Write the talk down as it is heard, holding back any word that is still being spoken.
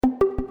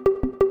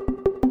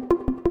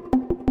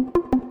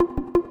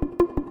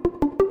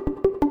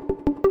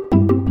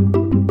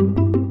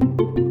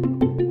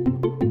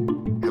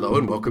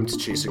welcome to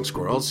Chasing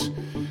Squirrels.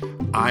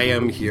 I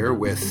am here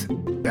with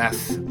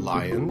Beth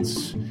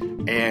Lyons,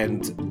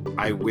 and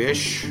I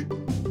wish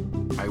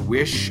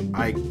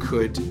I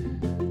could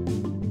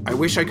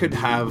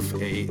have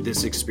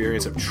this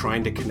experience of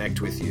trying to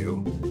connect with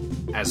you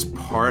as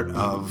part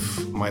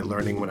of my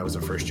learning when I was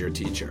a first-year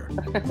teacher.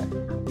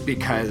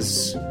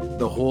 Because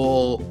the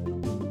whole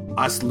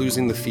us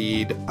losing the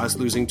feed, us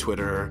losing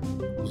Twitter,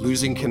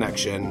 losing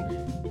connection,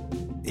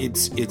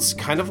 it's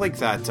kind of like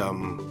that.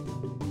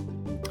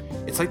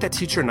 It's like that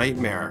teacher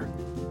nightmare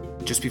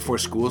just before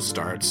school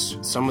starts.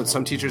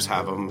 Some teachers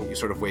have them. You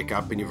sort of wake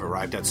up and you've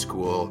arrived at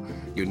school.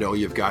 You know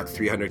you've got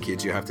 300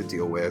 kids you have to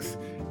deal with,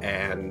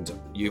 and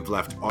you've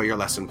left all your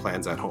lesson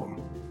plans at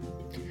home.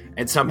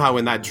 And somehow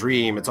in that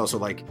dream, it's also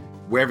like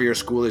wherever your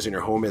school is and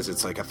your home is,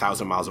 it's like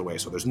 1,000 miles away.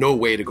 So there's no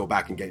way to go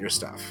back and get your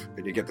stuff.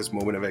 And you get this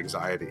moment of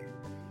anxiety.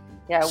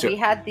 Yeah, we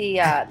had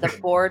the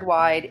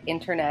board-wide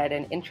internet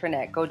and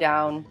intranet go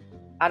down,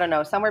 I don't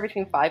know, somewhere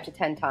between 5 to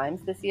 10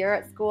 times this year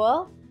at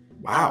school.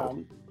 Wow.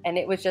 And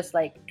it was just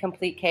like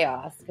complete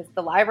chaos because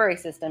the library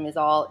system is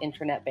all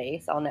intranet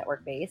based, all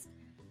network based.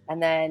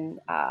 And then,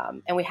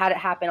 and we had it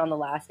happen on the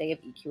last day of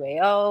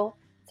EQAO.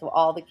 So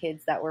all the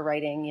kids that were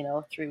writing,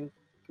 through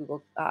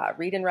Google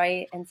Read and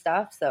Write and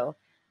stuff. So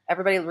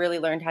everybody really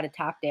learned how to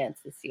tap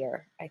dance this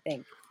year, I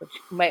think, which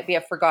might be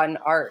a forgotten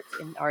art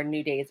in our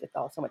new days with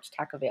so much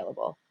tech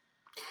available.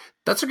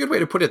 That's a good way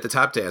to put it, the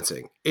tap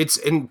dancing. It's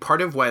in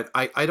part of what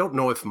I don't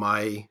know if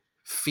my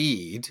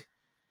feed,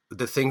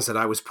 the things that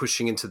I was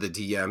pushing into the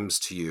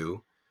DMs to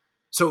you.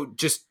 So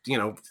just,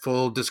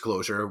 full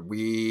disclosure,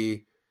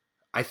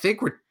 I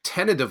think we're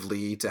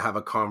tentatively to have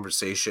a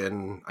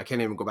conversation. I can't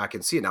even go back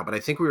and see it now, but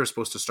I think we were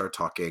supposed to start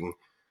talking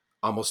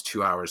almost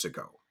 2 hours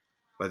ago.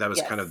 Like that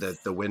was kind of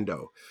the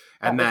window.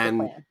 And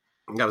then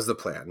that was the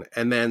plan.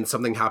 And then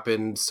something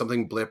happened,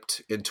 something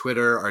blipped in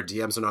Twitter. Our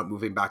DMs are not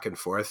moving back and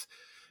forth.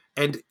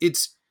 And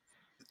it's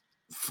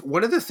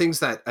one of the things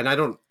that, and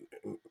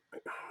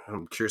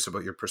I'm curious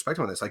about your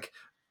perspective on this. Like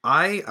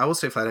I will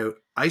say flat out,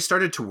 I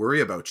started to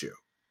worry about you.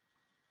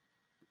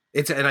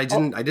 I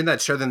did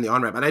not share that in the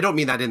on-ramp. And I don't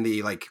mean that in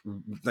the like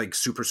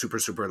super, super,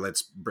 super,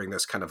 let's bring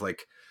this kind of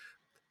like,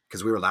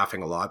 because we were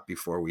laughing a lot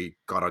before we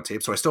got on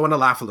tape. So I still want to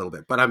laugh a little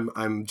bit, but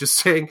I'm just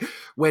saying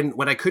when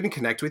I couldn't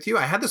connect with you,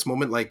 I had this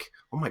moment like,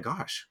 oh my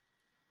gosh,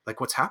 like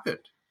what's happened?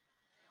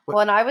 Well,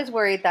 and I was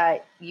worried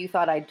that you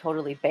thought I'd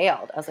totally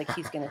bailed. I was like,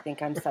 he's going to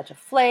think I'm such a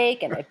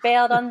flake and I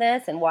bailed on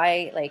this and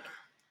why,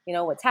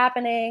 what's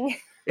happening?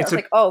 I was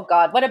like, oh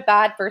God, what a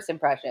bad first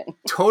impression.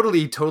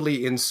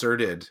 Totally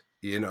inserted,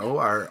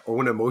 our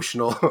own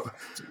emotional.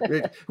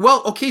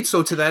 Well, okay.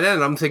 So to that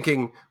end, I'm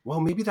thinking, well,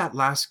 maybe that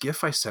last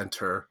GIF I sent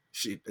her,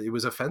 it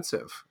was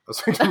offensive. I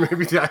was thinking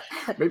maybe I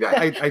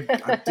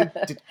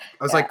did.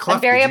 I was like, Clef,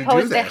 I'm very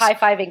opposed to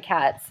high-fiving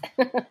cats.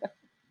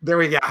 There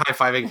we go,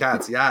 high-fiving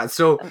cats. Yeah.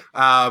 So,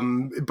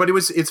 but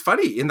it's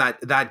funny in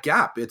that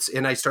gap.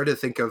 And I started to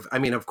think of,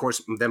 of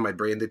course, then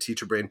the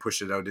teacher brain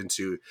pushed it out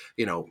into,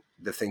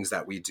 the things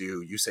that we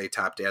do. You say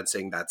tap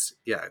dancing. That's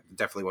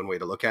definitely one way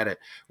to look at it.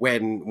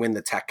 When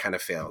the tech kind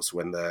of fails,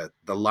 when the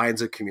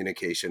lines of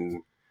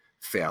communication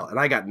fail. And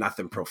I got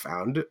nothing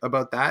profound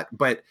about that,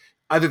 but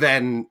other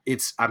than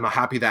I'm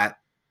happy that,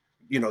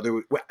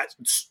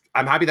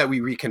 I'm happy that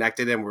we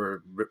reconnected and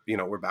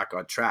we're back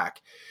on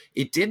track.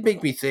 It did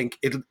make me think,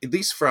 at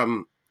least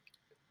from,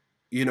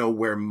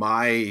 where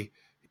my,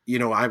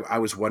 I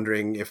was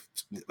wondering if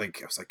I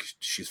was like,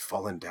 she's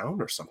fallen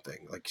down or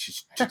something. Like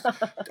she's just,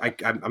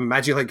 I'm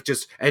imagining like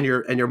just, and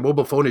your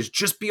mobile phone is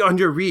just beyond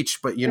your reach,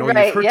 but you've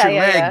hurt your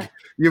leg. Yeah.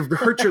 You've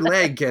hurt your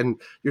leg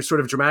and you're sort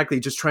of dramatically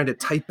just trying to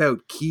type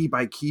out key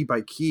by key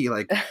by key,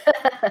 like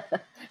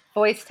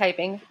voice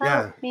typing.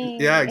 Help me.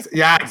 Yeah,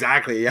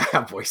 exactly.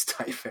 Yeah, voice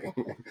typing.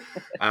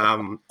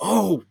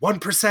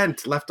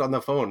 1% left on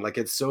the phone. Like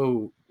it's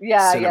so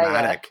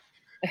cinematic.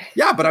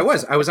 Yeah, but I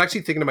was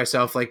actually thinking to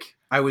myself, like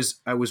I was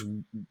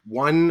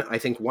one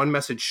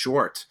message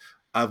short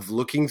of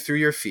looking through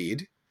your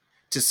feed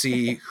to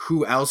see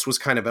who else was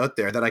kind of out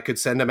there that I could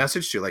send a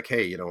message to, like,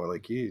 hey,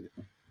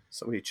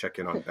 somebody check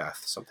in on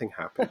Beth. Something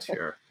happened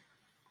here.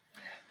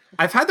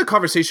 I've had the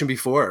conversation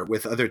before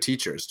with other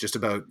teachers just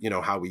about,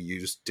 how we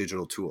use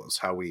digital tools,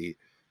 how we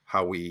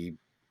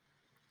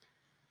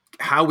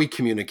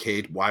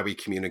communicate, why we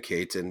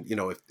communicate, and,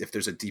 if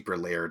there's a deeper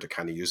layer to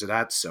kind of use it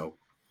at. So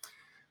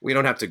we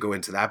don't have to go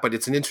into that, but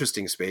it's an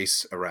interesting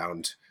space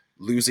around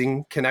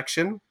losing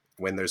connection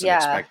when there's an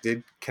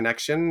expected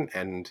connection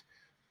and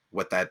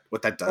what that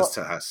does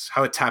to us,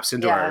 how it taps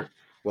into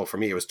for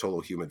me, it was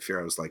total human fear.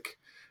 I was like,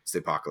 it's the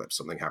apocalypse.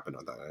 Something happened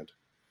on that end.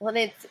 Well,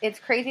 it's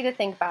crazy to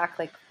think back,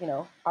 like,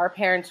 our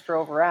parents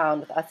drove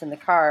around with us in the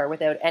car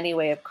without any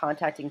way of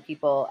contacting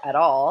people at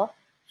all,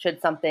 should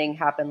something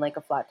happen like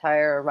a flat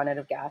tire or run out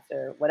of gas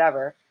or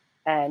whatever.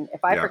 And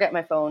if I forget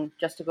my phone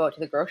just to go out to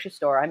the grocery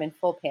store, I'm in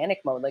full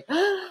panic mode. Like,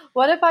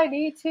 what if I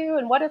need to?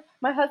 And what if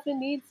my husband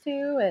needs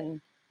to?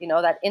 And,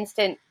 that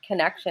instant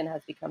connection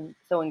has become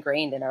so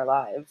ingrained in our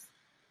lives.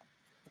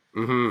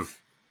 Mm-hmm.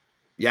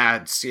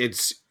 Yeah,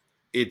 it's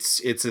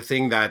a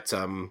thing that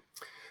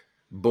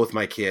both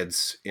my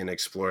kids in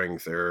exploring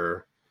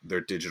their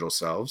digital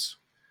selves,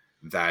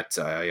 that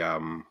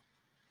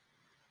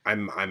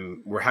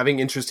we're having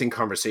interesting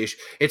conversation.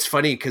 It's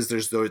funny because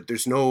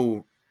there's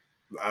no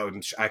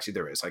actually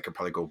there is. I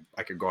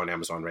could go on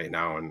Amazon right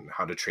now on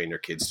how to train your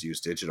kids to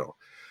use digital.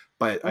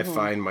 But I Mm-hmm.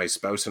 find my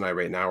spouse and I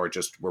right now are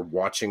we're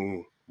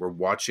watching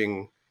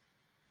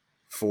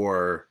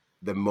for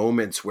the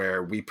moments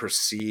where we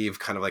perceive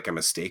kind of like a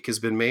mistake has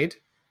been made,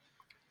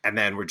 and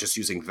then we're just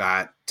using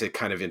that to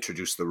kind of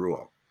introduce the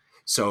rule.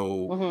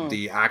 So Mm-hmm.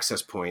 the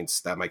access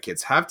points that my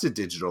kids have to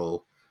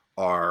digital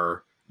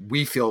are,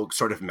 we feel,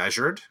 sort of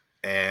measured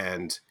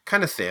and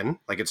kind of thin.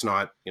 Like it's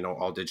not,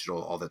 all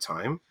digital all the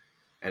time.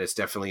 And it's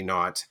definitely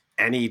not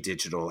any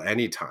digital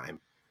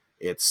anytime.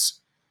 It's,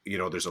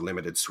 there's a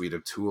limited suite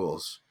of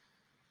tools.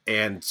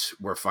 And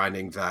we're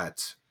finding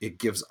that it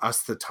gives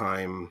us the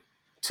time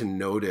to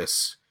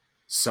notice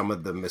some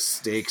of the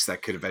mistakes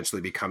that could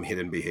eventually become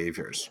hidden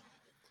behaviors.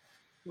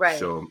 Right.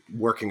 So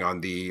working on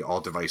the all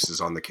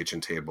devices on the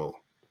kitchen table,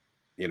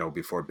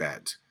 before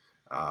bed.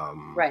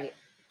 Right.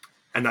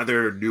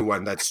 Another new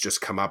one that's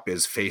just come up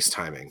is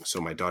FaceTiming. So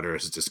my daughter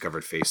has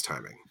discovered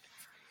FaceTiming.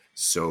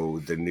 So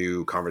the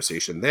new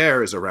conversation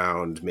there is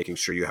around making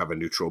sure you have a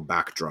neutral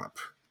backdrop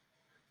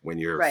when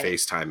you're Right.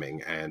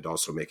 FaceTiming, and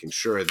also making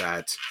sure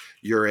that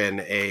you're in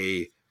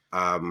in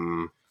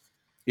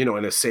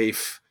a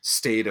safe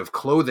state of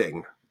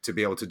clothing to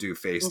be able to do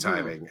Mm-hmm.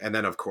 FaceTiming. And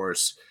then of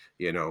course,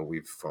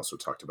 we've also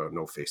talked about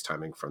no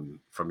FaceTiming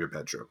from your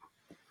bedroom.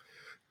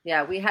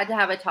 Yeah, we had to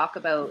have a talk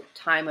about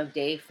time of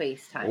day Oh,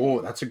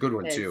 FaceTiming that's a good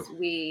one because too.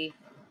 we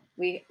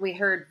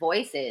heard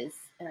voices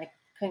and I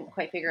couldn't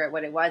quite figure out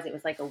what it was. It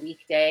was like a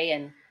weekday,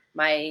 and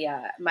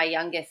my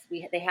youngest,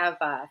 they have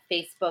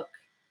Facebook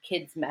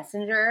Kids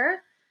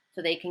Messenger,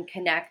 so they can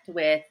connect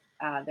with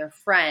their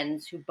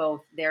friends who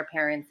both their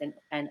parents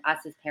and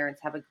us as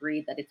parents have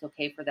agreed that it's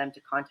okay for them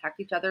to contact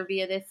each other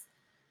via this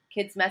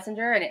Kids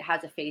Messenger, and it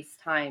has a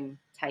FaceTime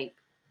type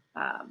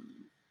um,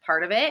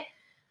 part of it.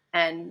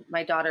 And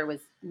my daughter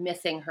was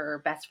missing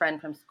her best friend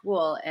from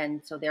school,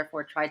 and so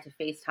therefore tried to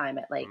FaceTime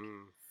at like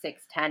Mm.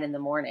 6:10 in the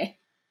morning,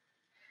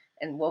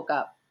 and woke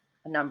up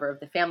a number of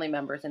the family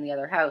members in the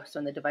other house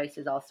when the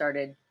devices all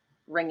started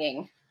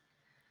ringing.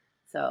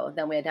 So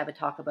then we had to have a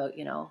talk about,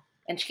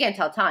 and she can't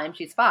tell time.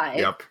 She's 5.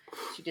 Yep.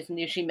 She just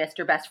knew she missed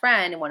her best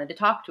friend and wanted to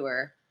talk to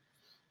her.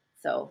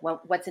 So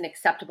what's an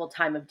acceptable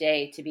time of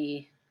day to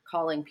be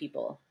calling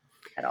people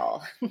at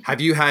all?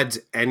 Have you had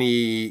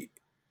any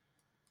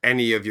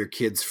of your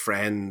kids'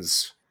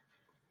 friends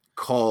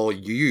call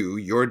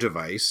your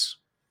device,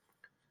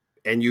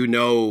 and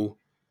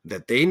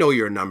that they know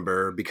your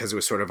number because it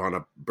was sort of on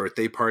a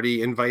birthday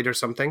party invite or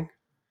something?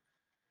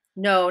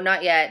 No,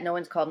 not yet. No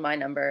one's called my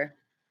number.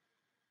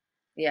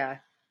 Yeah.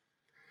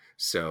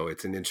 So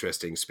it's an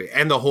interesting space,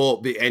 and the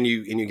whole, and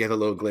you get a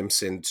little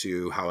glimpse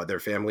into how other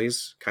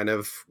families kind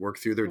of work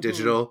through their Mm-hmm.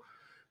 digital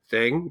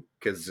thing,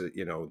 because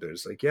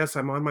there's like, yes,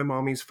 I'm on my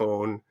mommy's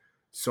phone,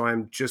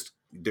 so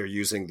they're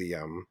using the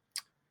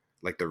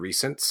like the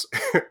recents.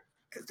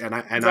 And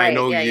I Right.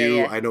 know Yeah. Yeah. you,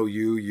 Yeah. I know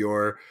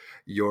you're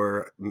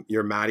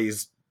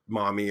Maddie's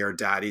mommy or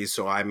daddy,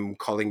 so I'm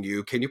calling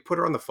you. Can you put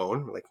her on the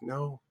phone? I'm like,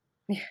 no,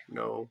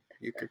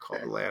 you could call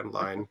the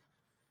landline.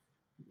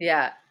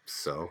 Yeah.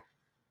 So,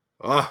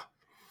 oh,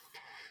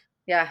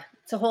 Yeah.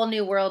 It's a whole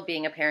new world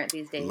being a parent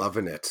these days.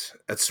 loving it.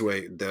 That's the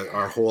way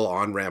our whole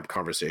on ramp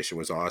conversation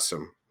was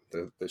awesome.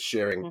 The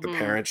sharing, the Mm-hmm.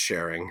 parents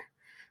sharing,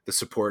 the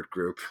support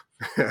group.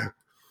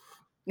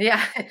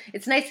 Yeah.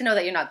 It's nice to know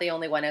that you're not the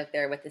only one out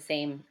there with the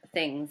same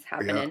things Yeah,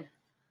 happening.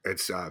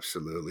 it's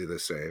absolutely the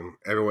same.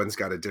 Everyone's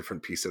got a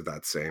different piece of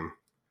that same.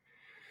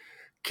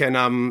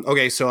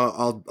 Okay,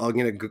 so I'm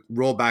gonna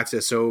roll back to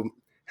this. So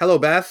hello,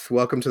 Beth,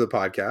 welcome to the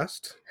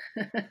podcast.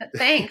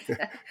 Thanks.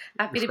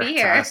 Happy to be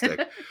here.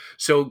 Fantastic.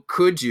 So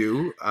could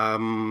you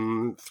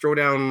throw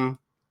down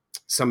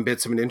some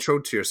bits of an intro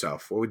to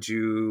yourself? What would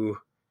you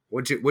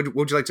like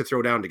to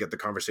throw down to get the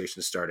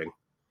conversation starting?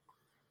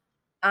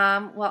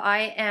 Well,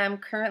 I am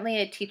currently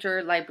a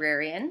teacher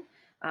librarian.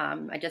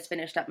 I just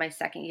finished up my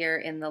second year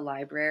in the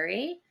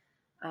library.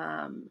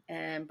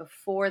 And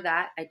before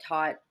that, I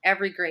taught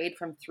every grade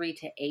from 3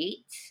 to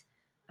 8.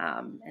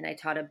 And I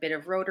taught a bit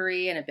of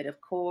Rotary and a bit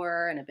of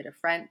core and a bit of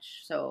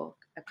French. So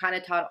I've kind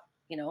of taught,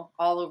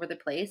 all over the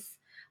place,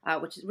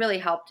 which has really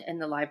helped in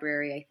the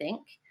library, I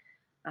think.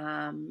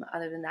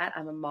 Other than that,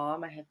 I'm a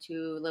mom. I have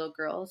 2 little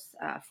girls,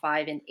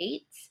 5 and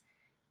 8.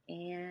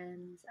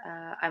 And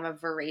I'm a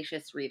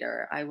voracious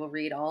reader. I will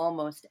read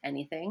almost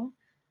anything.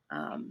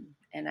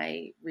 And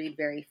I read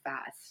very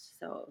fast.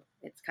 So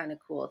it's kind of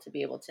cool to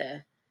be able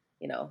to,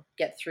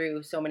 get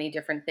through so many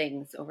different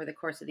things over the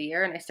course of the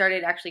year. And I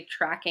started actually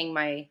tracking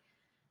my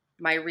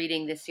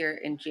reading this year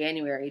in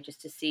January,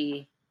 just to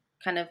see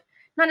kind of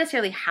not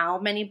necessarily how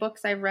many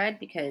books I've read,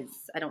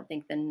 because I don't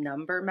think the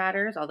number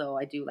matters, although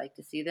I do like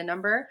to see the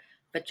number,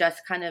 but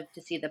just kind of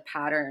to see the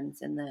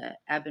patterns and the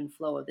ebb and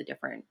flow of the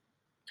different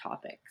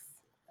topics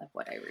of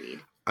what I read.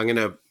 I'm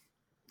gonna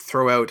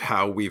throw out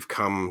how we've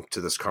come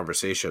to this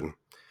conversation.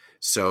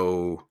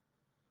 So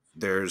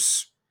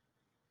there's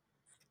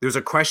there's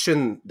a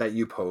question that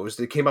you posed.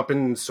 It came up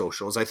in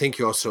socials. I think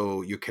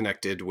you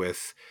connected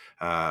with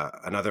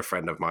another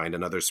friend of mine,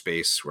 another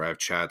space where I have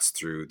chats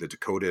through the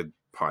Decoded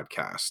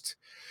podcast.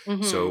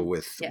 So Mm-hmm.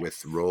 with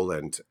Yes.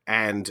 Roland,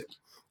 and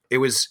it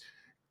was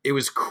it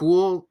was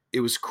cool. It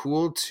was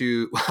cool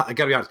to I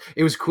gotta be honest.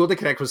 It was cool to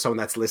connect with someone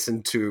that's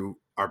listened to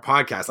our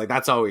podcast. Like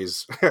that's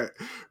always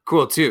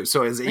cool too.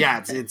 So it's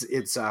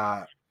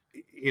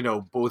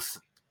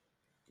both.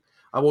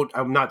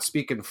 I'm not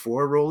speaking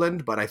for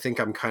Roland, but I think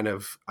I'm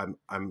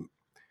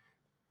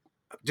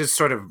just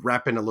sort of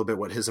wrapping a little bit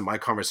what his and my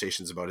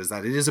conversations about is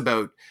that it is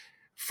about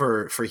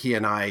for he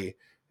and I,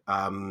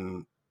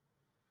 um,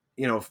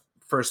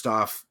 first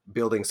off,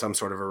 building some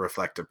sort of a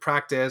reflective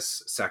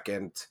practice.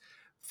 Second,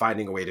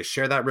 finding a way to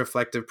share that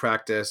reflective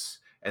practice.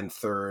 And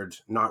third,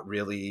 not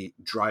really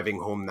driving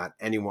home that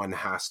anyone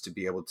has to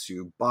be able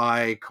to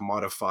buy,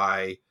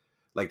 commodify,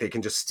 like they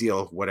can just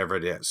steal whatever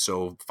it is.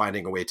 So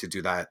finding a way to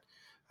do that,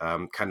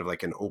 kind of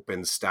like an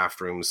open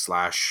staff room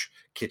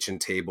 / kitchen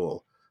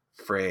table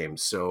frame.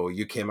 So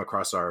you came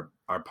across our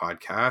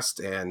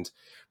podcast, and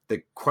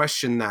the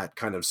question that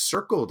kind of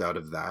circled out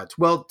of that,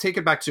 well, take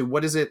it back to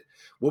what was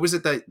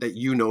it that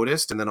you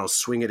noticed, and then I'll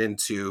swing it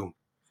into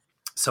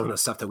some of the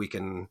stuff that we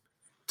can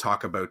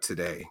talk about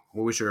today.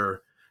 What was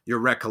your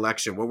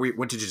recollection?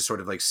 What did you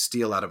sort of like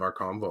steal out of our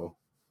convo?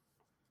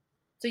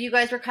 So you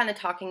guys were kind of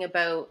talking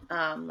about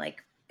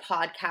like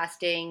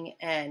podcasting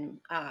and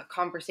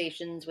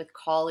conversations with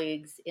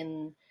colleagues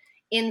in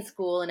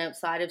school and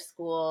outside of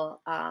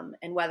school,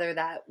 and whether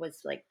that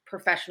was like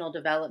professional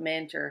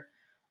development or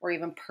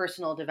even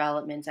personal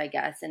development, I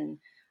guess. And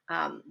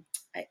um,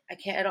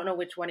 I don't know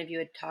which one of you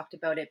had talked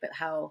about it, but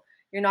how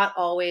you're not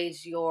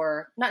always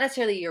not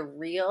necessarily your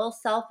real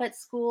self at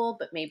school,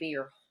 but maybe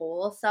your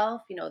whole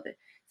self. That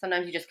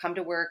sometimes you just come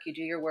to work, you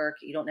do your work,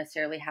 you don't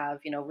necessarily have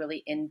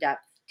really in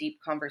depth, deep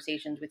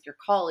conversations with your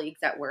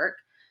colleagues at work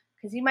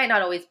because you might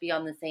not always be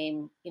on the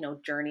same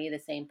journey, the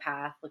same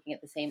path, looking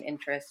at the same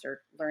interests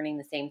or learning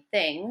the same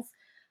things,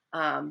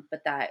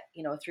 but that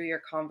through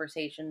your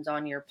conversations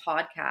on your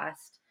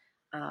podcast,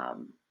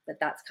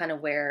 that's kind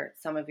of where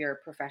some of your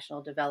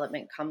professional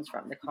development comes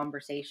from, the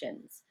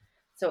conversations.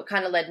 So it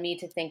kind of led me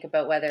to think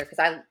about whether, because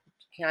I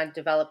kind of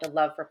developed a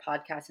love for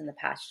podcasts in the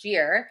past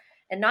year,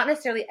 and not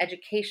necessarily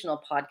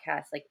educational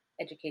podcasts, like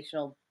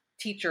educational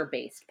teacher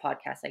based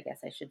podcasts, I guess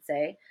I should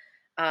say,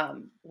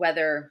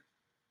 whether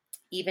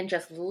even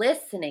just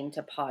listening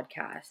to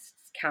podcasts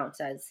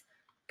counts as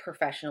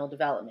professional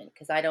development,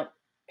 because I don't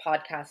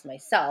podcast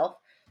myself.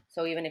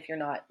 So even if you're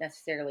not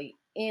necessarily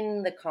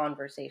in the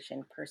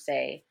conversation per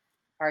se,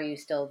 are you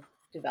still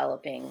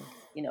developing,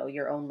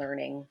 your own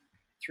learning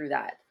through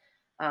that?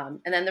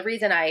 And then the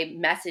reason I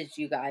messaged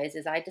you guys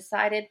is I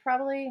decided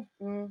probably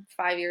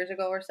 5 years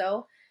ago or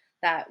so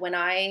that when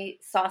I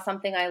saw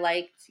something I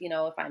liked,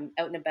 if I'm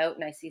out and about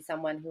and I see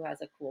someone who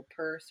has a cool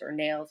purse or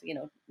nails,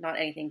 not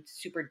anything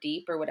super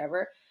deep or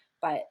whatever,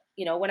 but,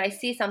 when I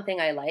see something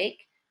I like,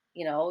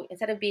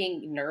 instead of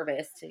being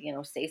nervous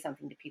to, say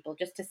something to people,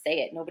 just to say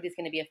it, nobody's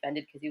going to be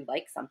offended because you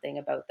like something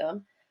about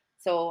them.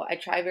 So I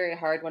try very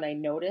hard when I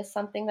notice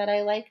something that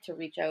I like to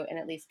reach out and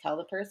at least tell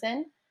the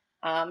person,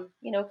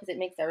 because it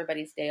makes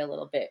everybody's day a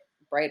little bit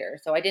brighter.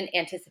 So I didn't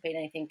anticipate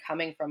anything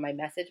coming from my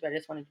message, but I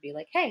just wanted to be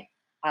like, hey,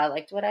 I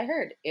liked what I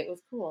heard. It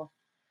was cool,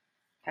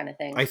 kind of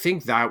thing. I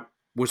think that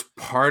was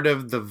part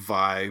of the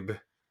vibe.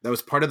 That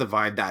was part of the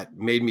vibe that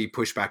made me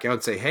push back out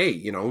and say, "Hey,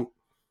 you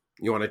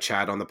want to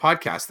chat on the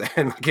podcast?"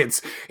 Then like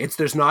it's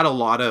there's not a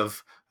lot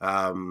of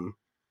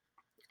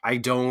I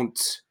don't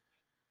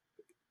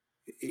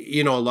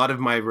a lot of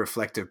my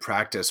reflective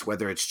practice,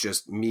 whether it's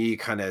just me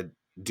kind of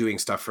doing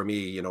stuff for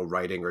me,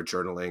 writing or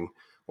journaling,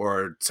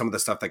 or some of the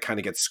stuff that kind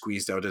of gets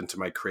squeezed out into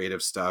my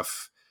creative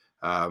stuff,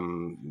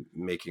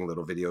 making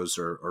little videos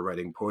or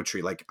writing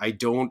poetry. Like I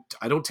don't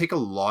take a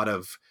lot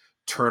of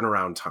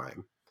turnaround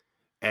time.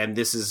 And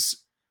this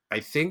is, I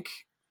think,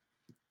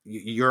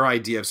 your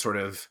idea of sort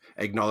of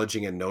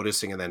acknowledging and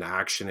noticing and then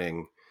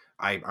actioning,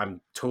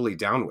 I'm totally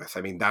down with.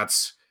 I mean,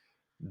 that's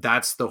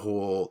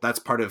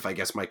part of, I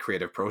guess, my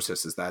creative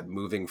process, is that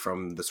moving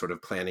from the sort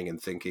of planning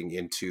and thinking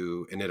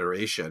into an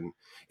iteration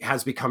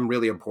has become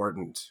really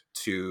important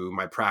to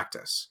my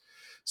practice.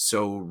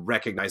 So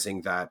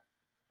recognizing that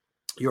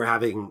you're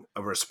having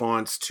a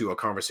response to a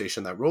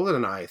conversation that Roland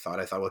and I thought,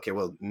 okay,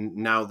 well,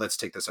 now let's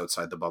take this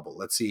outside the bubble.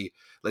 Let's see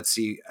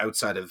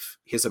outside of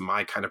his and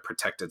my kind of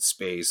protected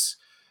space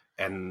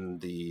and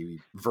the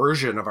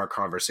version of our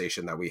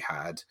conversation that we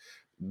had,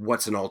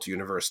 what's an alt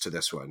universe to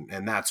this one?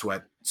 And that's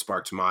what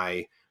sparked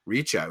my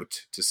reach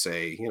out to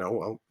say,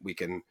 well, we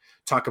can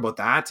talk about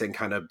that and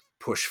kind of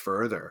push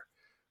further.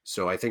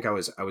 So I think I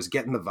was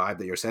getting the vibe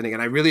that you're sending,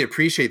 and I really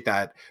appreciate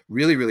that.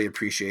 Really, really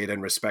appreciate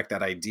and respect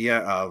that idea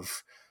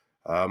of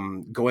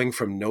going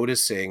from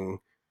noticing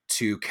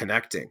to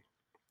connecting.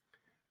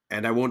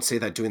 And I won't say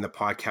that doing the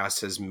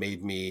podcast has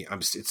made me,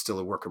 it's still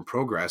a work in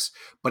progress,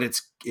 but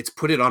it's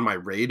put it on my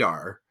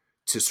radar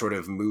to sort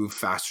of move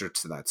faster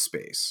to that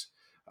space.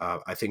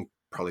 I think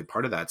probably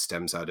part of that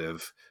stems out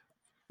of,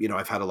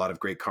 I've had a lot of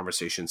great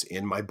conversations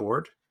in my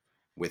board.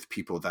 with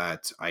people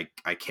that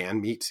I can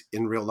meet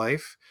in real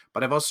life.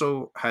 But I've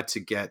also had to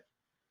get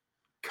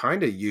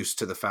kind of used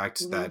to the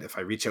fact that if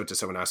I reach out to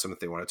someone, ask them if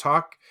they want to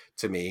talk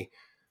to me,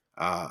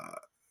 uh,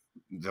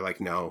 they're like,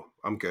 no,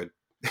 I'm good.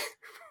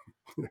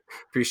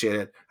 Appreciate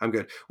it. I'm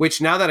good.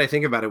 Which, now that I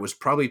think about it, was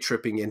probably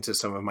tripping into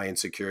some of my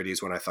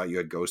insecurities when I thought you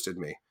had ghosted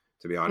me,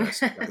 to be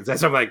honest.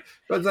 That's, I'm like,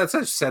 well, let's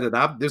just set it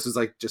up. This is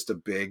like just a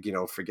big,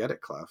 forget it,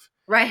 Clef.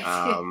 Right.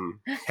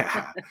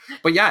 Yeah.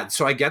 But yeah,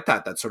 so I get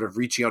that sort of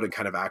reaching out and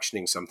kind of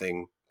actioning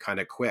something kind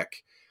of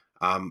quick.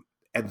 And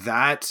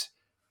that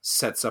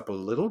sets up a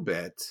little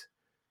bit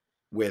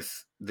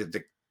with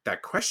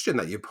that question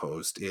that you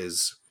posed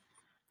is,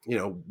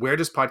 where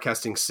does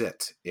podcasting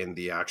sit in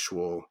the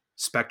actual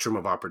spectrum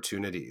of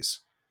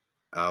opportunities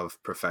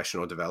of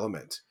professional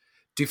development?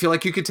 Do you feel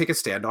like you could take a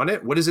stand on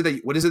it? What is it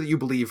that you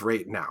believe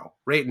right now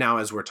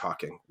as we're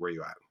talking? Where are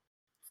you at?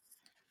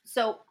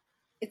 So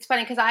it's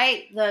funny because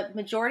the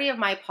majority of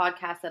my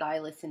podcasts that I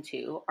listen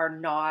to are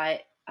not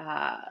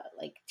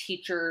like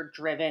teacher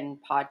driven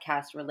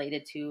podcasts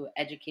related to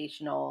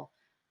educational,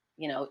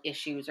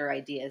 issues or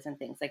ideas and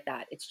things like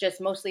that. It's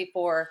just mostly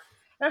for,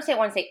 I don't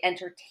want to say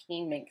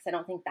entertainment, because I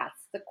don't think that's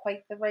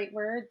quite the right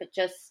word, but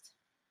just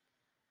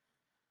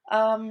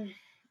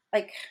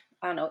like,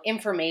 I don't know,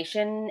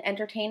 information,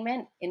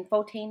 entertainment,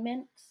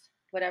 infotainment,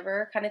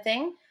 whatever kind of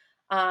thing.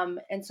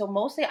 And so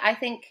mostly I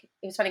think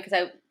it was funny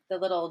because the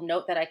little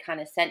note that I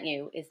kind of sent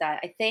you is that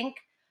I think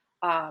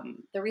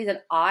the reason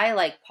I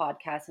like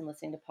podcasts and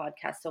listening to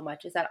podcasts so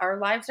much is that our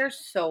lives are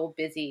so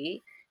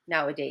busy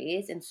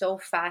nowadays and so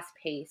fast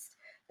paced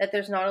that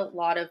there's not a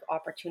lot of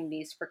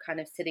opportunities for kind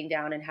of sitting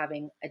down and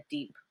having a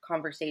deep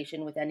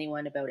conversation with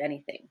anyone about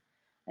anything.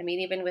 I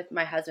mean, even with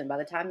my husband, by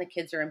the time the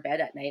kids are in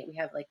bed at night, we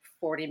have like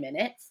 40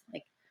 minutes.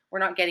 Like, we're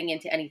not getting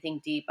into anything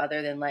deep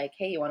other than like,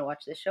 hey, you want to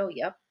watch this show?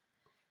 Yep.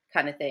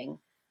 Kind of thing.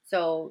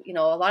 So, a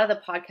lot of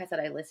the podcasts that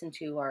I listen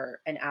to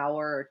are an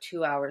hour or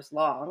 2 hours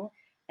long,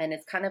 and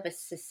it's kind of a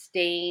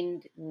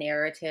sustained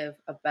narrative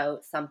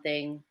about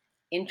something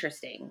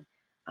interesting.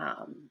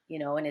 And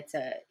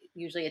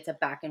usually it's a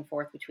back and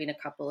forth between a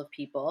couple of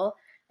people,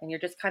 and you're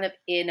just kind of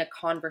in a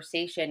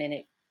conversation, and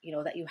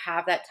that you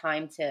have that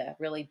time to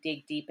really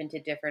dig deep into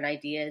different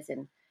ideas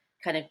and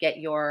kind of get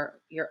your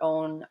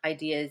own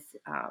ideas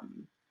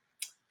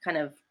kind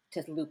of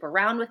to loop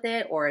around with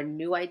it, or a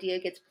new idea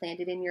gets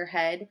planted in your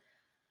head.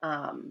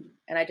 And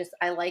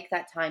I like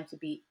that time to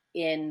be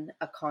in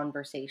a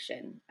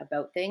conversation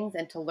about things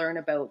and to learn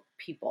about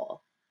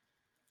people,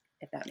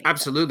 if that makes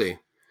Absolutely.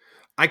 sense.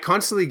 I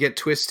constantly get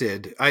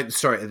twisted.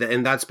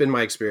 And that's been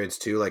my experience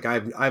too. Like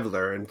I've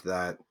learned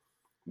that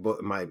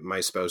my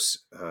spouse,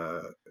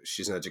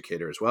 she's an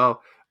educator as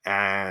well,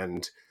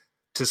 and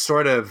to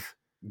sort of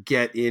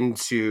get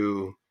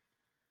into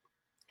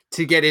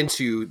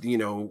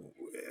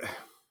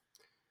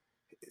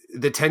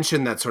the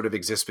tension that sort of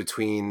exists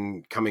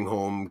between coming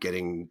home,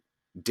 getting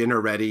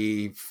dinner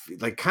ready,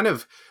 like kind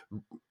of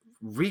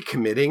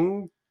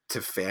recommitting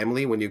to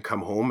family when you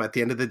come home at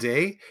the end of the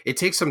day. It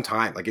takes some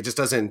time. Like, it just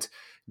doesn't,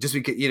 just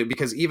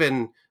because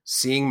even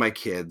seeing my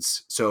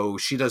kids, so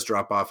she does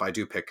drop off, I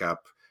do pick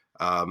up.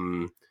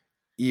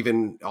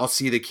 Even I'll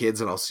see the kids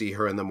and I'll see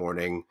her in the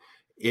morning.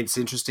 It's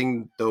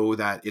interesting though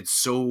that it's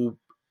so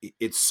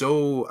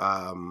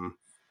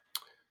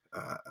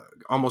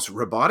almost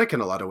robotic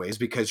in a lot of ways,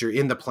 because you're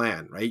in the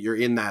plan, right? You're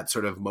in that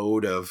sort of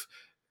mode of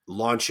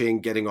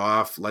launching, getting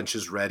off, lunch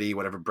is ready,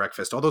 whatever,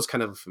 breakfast, all those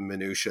kind of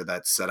minutia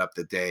that set up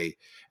the day.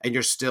 And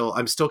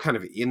I'm still kind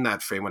of in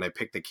that frame when I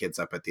pick the kids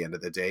up at the end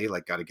of the day,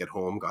 like, got to get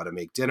home, got to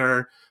make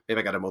dinner,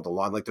 maybe I got to mow the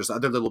lawn. Like, there's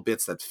other little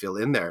bits that fill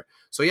in there.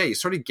 So yeah, you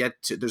sort of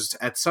get to,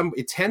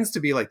 it tends to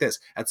be like this.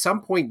 At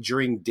some point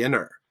during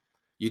dinner,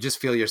 you just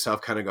feel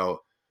yourself kind of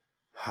go,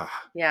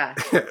 Yeah.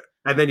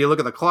 and then you look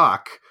at the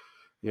clock,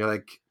 and you're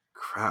like,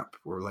 crap,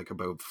 we're like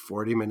about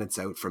 40 minutes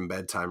out from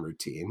bedtime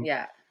routine.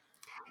 Yeah.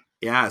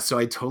 Yeah. So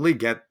I totally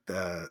get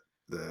the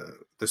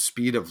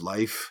speed of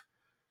life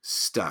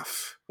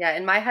stuff. Yeah.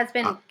 And my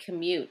husband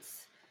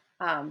commutes.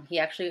 He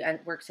actually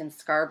works in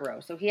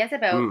Scarborough. So he has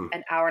about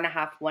an hour and a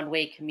half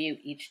one-way commute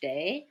each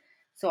day.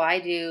 So I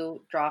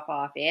do drop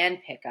off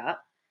and pick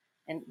up.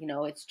 And,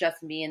 it's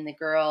just me and the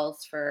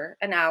girls for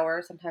an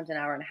hour, sometimes an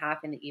hour and a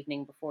half in the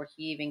evening before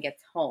he even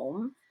gets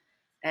home.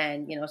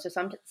 And, so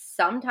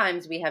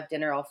sometimes we have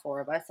dinner, all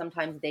four of us.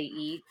 Sometimes they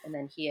eat and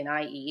then he and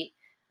I eat.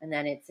 And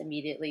then it's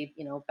immediately,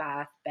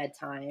 bath,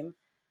 bedtime.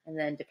 And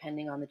then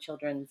depending on the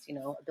children's,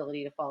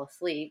 ability to fall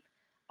asleep.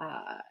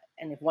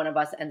 And if one of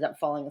us ends up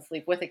falling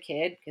asleep with a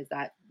kid, because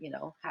that,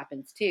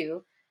 happens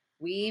too,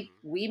 we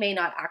may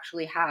not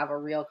actually have a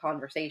real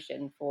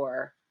conversation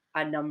for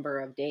a number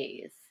of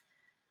days,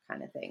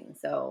 kind of thing.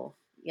 So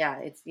yeah,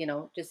 it's,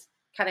 just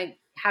kind of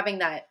having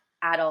that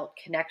adult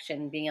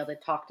connection, being able to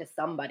talk to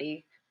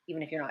somebody,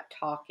 even if you're not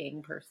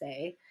talking per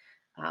se,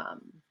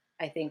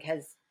 I think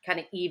has kind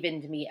of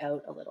evened me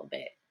out a little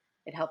bit.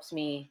 It helps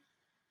me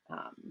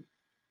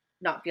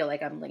not feel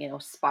like I'm,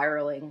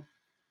 spiraling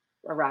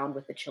around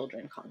with the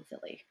children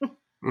constantly.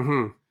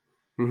 Mm-hmm.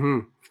 Mm-hmm.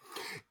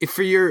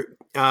 For your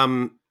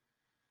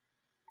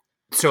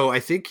So I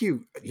think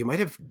you might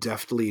have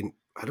definitely.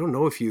 I don't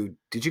know if you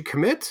did. You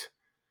commit?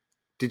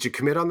 Did you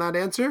commit on that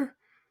answer?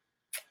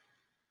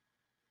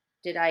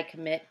 Did I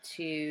commit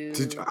to?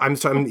 I'm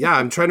trying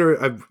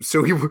to.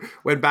 So we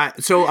went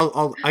back.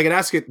 So I can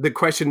ask it the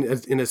question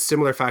in a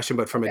similar fashion,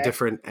 but from a Okay.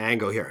 different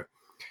angle here.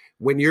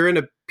 When you're in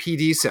a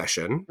PD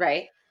session,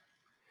 Right.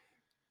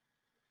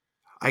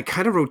 I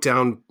kind of wrote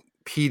down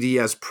PD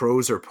as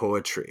prose or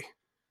poetry.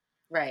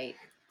 Right.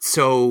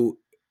 So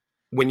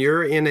when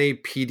you're in a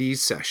PD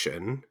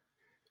session,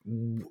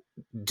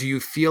 do you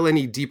feel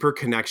any deeper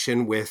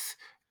connection with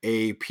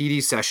a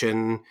PD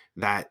session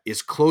that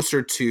is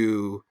closer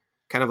to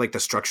kind of like the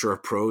structure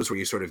of prose, where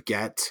you sort of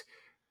get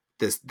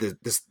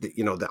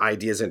the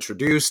ideas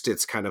introduced,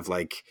 it's kind of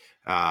like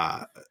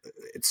uh,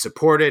 it's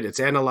supported, it's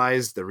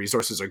analyzed, the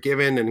resources are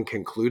given and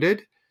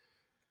concluded,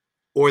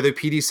 or the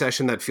PD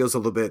session that feels a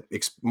little bit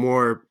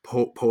more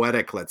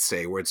poetic, let's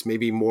say, where it's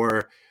maybe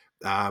more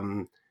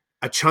um,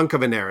 a chunk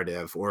of a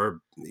narrative,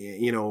 or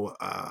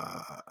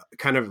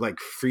kind of like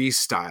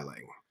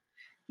freestyling.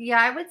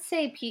 Yeah, I would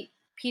say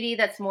PD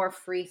that's more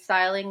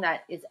freestyling,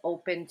 that is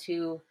open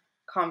to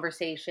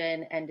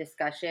conversation and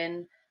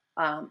discussion.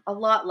 A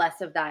lot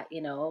less of that,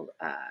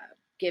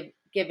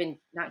 give and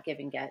not give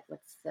and get.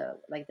 What's the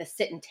like the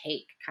sit and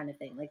take kind of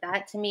thing? Like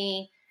that to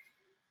me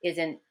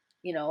isn't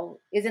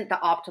isn't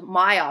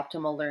my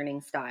optimal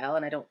learning style,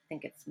 and I don't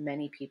think it's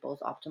many people's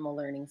optimal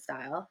learning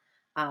style.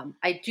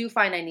 I do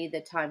find I need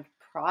the time to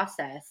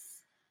process.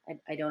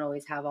 I don't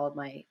always have all of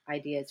my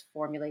ideas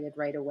formulated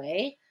right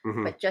away,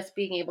 Mm-hmm. but just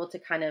being able to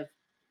kind of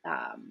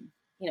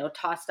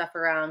toss stuff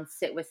around,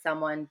 sit with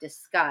someone,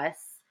 discuss.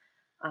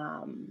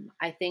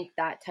 I think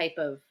that type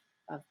of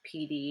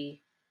PD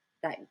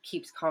that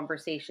keeps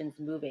conversations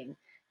moving.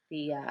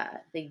 The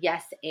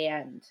yes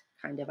and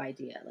kind of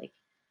idea, like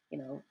you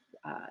know,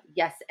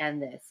 yes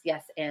and this,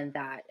 yes and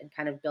that, and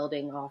kind of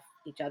building off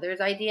each other's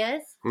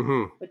ideas,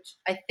 Mm-hmm. which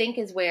I think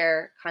is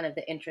where kind of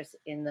the interest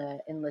in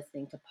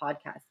listening to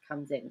podcasts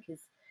comes in,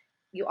 because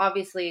you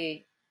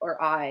obviously,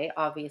 or I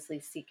obviously,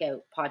 seek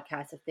out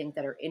podcasts of things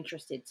that are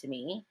interesting to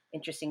me,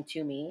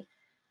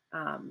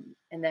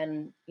 and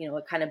then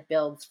it kind of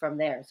builds from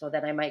there. So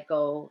then I might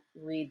go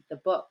read the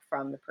book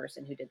from the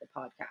person who did the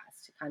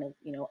podcast to kind of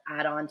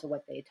add on to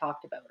what they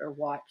talked about, or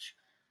watch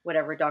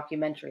whatever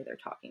documentary they're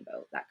talking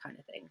about, that kind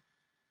of thing.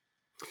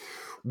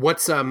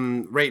 What's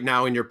right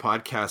now in your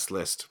podcast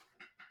list?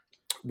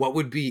 What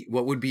would be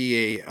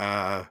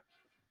a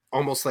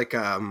almost like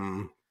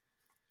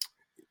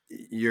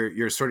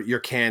your sort of your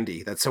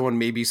candy that someone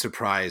may be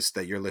surprised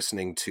that you're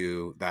listening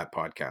to that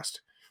podcast?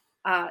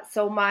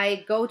 So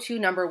my go-to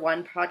number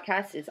one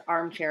podcast is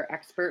Armchair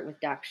Expert with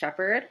Dax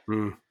Shepard.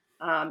 Mm.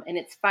 And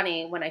it's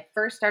funny, when I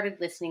first started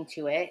listening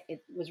to it,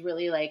 it was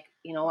really like,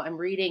 I'm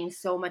reading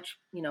so much,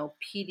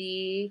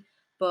 PD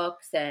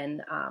books,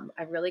 and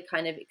I really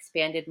kind of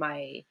expanded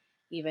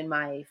even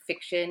my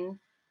fiction,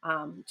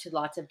 to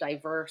lots of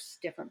diverse,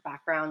 different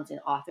backgrounds and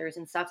authors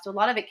and stuff. So a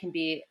lot of it can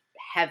be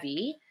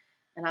heavy.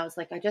 And I was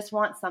like, I just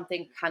want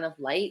something kind of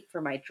light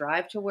for my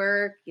drive to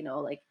work,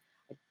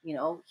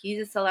 he's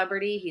a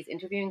celebrity, he's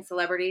interviewing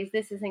celebrities.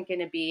 This isn't going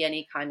to be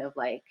any kind of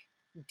like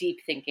deep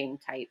thinking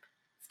type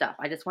stuff.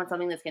 I just want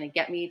something that's going to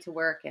get me to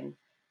work and,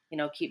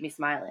 keep me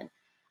smiling.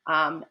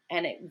 And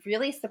it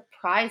really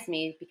surprised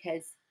me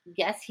because,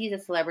 yes, he's a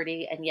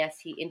celebrity, and yes,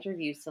 he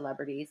interviews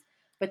celebrities,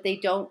 but they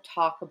don't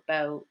talk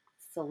about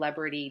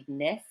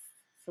celebrity-ness,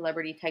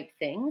 celebrity type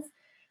things.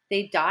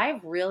 They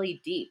dive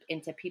really deep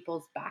into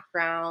people's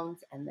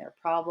backgrounds and their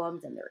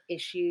problems and their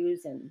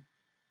issues and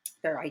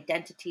their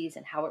identities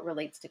and how it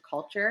relates to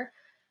culture.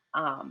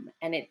 And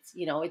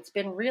it's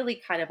been really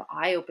kind of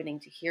eye opening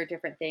to hear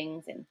different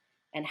things,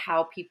 and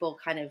how people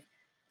kind of,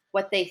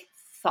 what they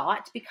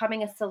thought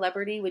becoming a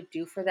celebrity would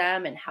do for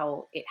them, and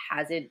how it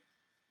hasn't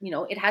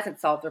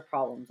solved their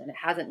problems, and it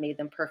hasn't made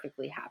them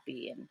perfectly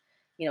happy. And,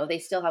 they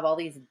still have all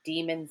these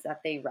demons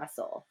that they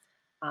wrestle,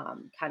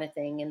 kind of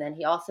thing. And then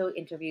he also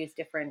interviews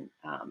different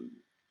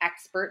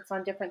experts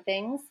on different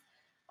things.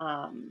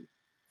 So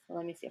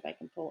let me see if I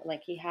can pull,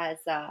 like he has,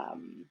 let's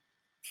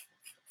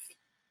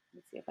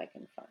see if I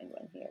can find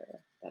one here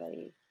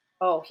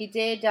he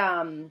did,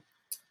 uh,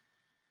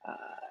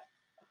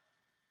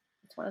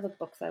 it's one of the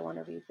books I want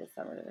to read this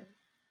summer.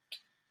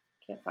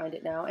 Can't find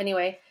it now.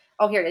 Anyway,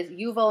 oh, here it is.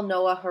 Yuval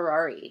Noah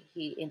Harari.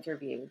 He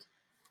interviewed,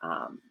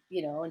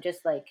 and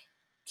just like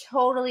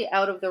totally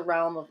out of the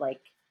realm of like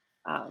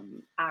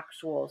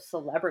actual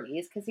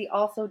celebrities, because he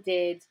also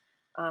did,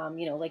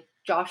 like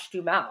Josh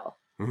Duhamel,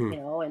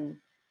 Mm-hmm. and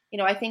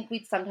I think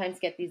we sometimes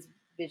get these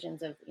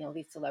visions of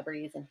these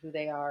celebrities and who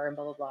they are and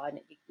blah blah blah, and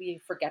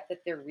we forget that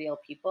they're real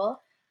people.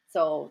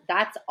 So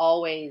that's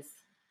always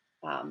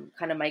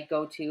kind of my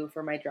go-to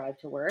for my drive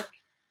to work,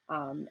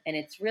 and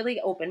it's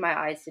really opened my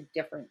eyes to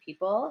different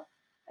people.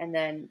 And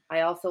then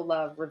I also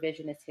love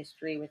revisionist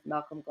history with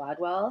Malcolm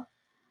Gladwell,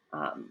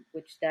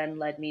 which then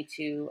led me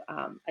to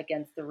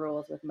Against the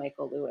Rules with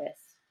Michael Lewis,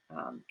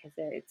 because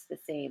it's the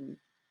same,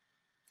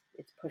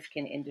 it's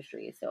Pushkin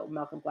Industries. So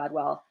Malcolm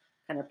Gladwell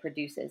kind of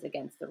produces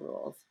Against the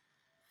Rules.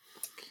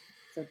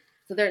 So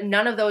So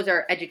none of those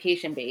are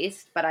education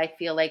based, but I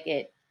feel like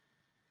it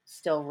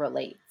still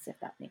relates, if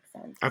that makes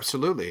sense.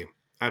 Absolutely.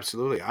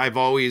 Absolutely.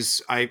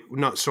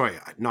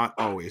 Not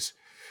always,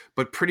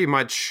 but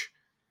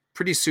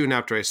pretty soon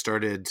after I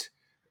started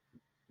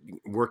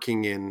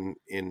working in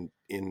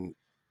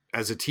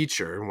as a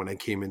teacher, when I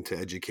came into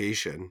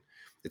education,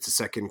 it's a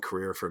second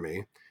career for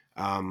me.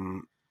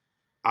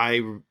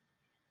 I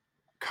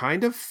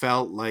kind of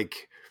felt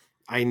like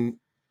I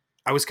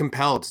I was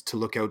compelled to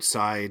look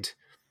outside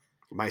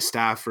my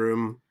staff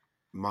room,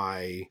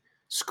 my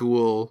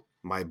school,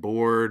 my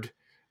board.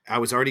 I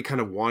was already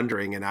kind of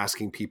wandering and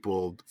asking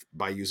people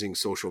by using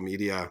social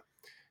media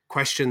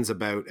questions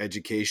about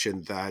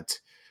education that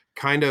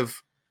kind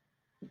of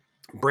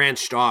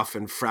branched off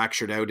and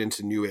fractured out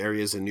into new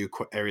areas and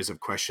areas of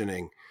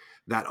questioning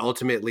that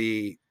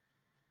ultimately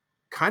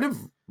kind of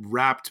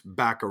wrapped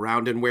back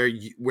around. And where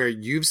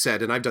you've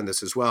said, and I've done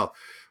this as well,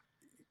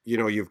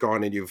 you've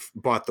gone and you've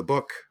bought the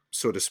book,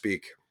 so to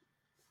speak.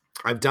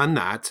 I've done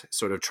that,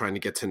 sort of trying to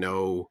get to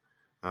know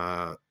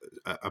a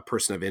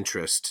person of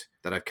interest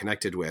that I've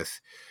connected with.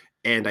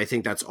 And I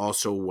think that's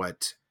also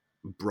what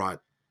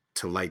brought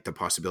to light the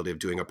possibility of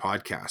doing a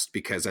podcast,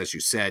 because as you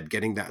said,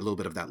 getting that little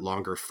bit of that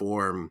longer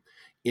form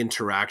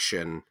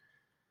interaction,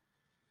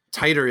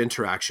 tighter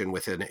interaction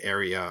with an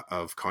area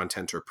of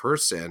content or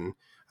person,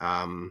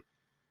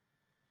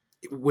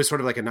 it was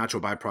sort of like a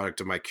natural byproduct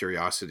of my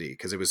curiosity,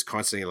 because it was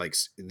constantly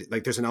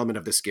like there's an element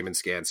of the skim and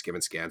scan,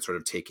 sort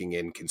of taking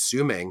in,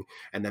 consuming,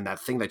 and then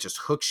that thing that just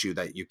hooks you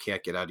that you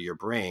can't get out of your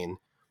brain.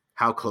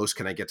 How close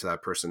can I get to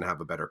that person to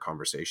have a better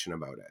conversation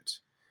about it?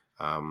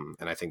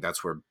 And I think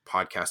that's where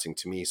podcasting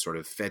to me sort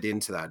of fed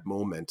into that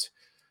moment.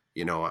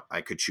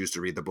 I could choose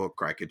to read the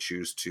book, or I could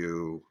choose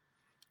to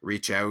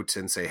reach out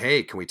and say,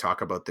 hey, can we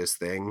talk about this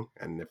thing?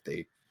 And if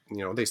they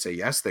say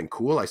yes, then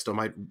cool, I still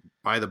might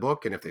buy the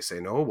book. And if they say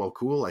no, well,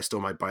 cool, I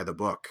still might buy the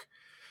book.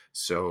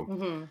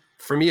 So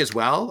for me as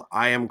well,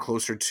 I am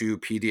closer to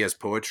PD as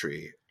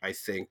poetry. I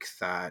think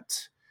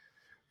that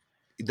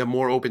the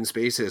more open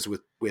spaces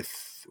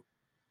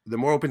the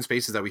more open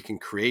spaces that we can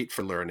create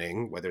for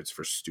learning, whether it's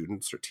for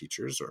students or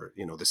teachers or,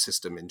 the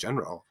system in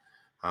general,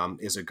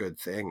 is a good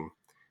thing.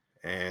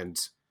 And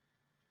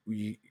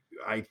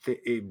I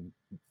think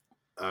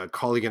a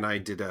colleague and I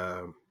did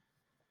an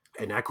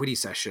equity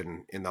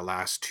session in the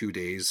last 2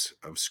 days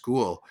of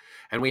school,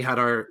 and we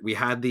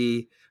had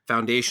the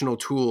foundational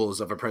tools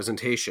of a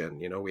presentation.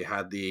 We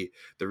had the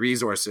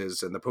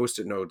resources and the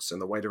Post-it notes and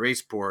the white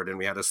erase board, and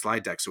we had a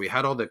slide deck. So we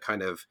had all the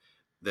kind of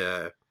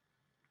the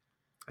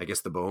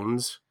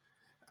bones.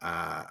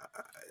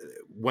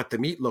 What the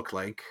meat looked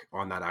like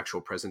on that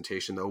actual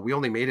presentation, though, we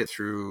only made it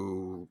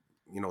through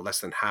less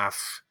than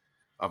half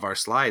of our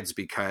slides,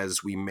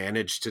 because we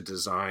managed to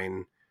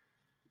design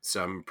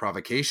some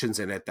provocations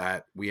in it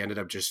that we ended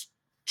up just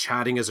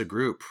chatting as a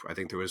group. I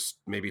think there was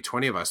maybe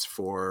 20 of us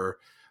for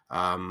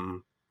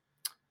about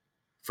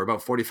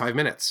 45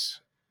 minutes.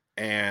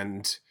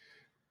 And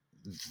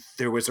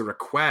there was a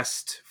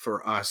request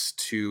for us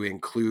to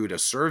include a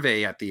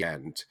survey at the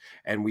end,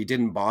 and we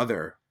didn't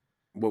bother.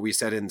 What we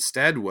said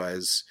instead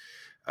was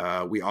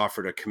we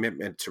offered a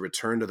commitment to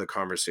return to the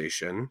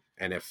conversation.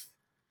 And if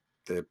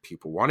the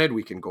people wanted,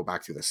 we can go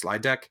back through the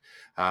slide deck,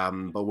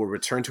 but we'll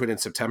return to it in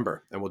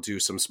September, and we'll do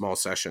some small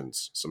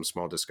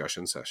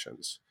discussion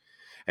sessions.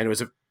 And it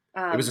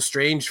was a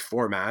strange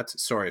format.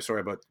 Sorry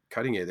about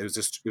cutting it. It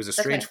was a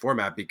strange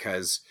format,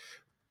 because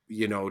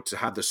to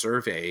have the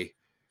survey,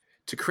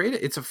 to create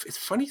it, it's a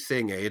funny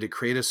thing, to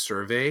create a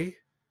survey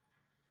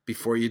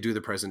before you do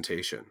the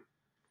presentation.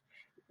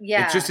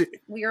 Yeah,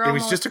 it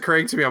was just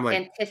occurring to me. I'm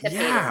like,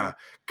 yeah,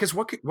 because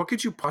what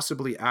could you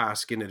possibly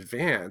ask in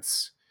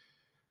advance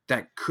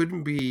that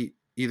couldn't be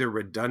either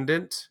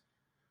redundant,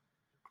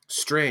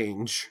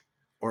 strange,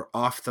 or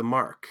off the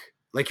mark?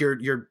 Like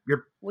you're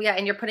well, yeah,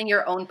 and you're putting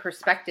your own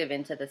perspective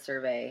into the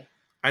survey.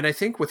 And I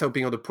think without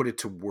being able to put it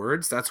to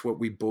words, that's what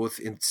we both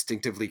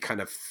instinctively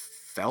kind of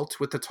felt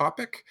with the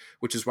topic,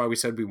 which is why we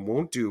said we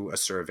won't do a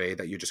survey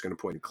that you're just going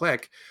to point and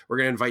click. We're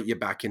going to invite you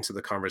back into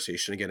the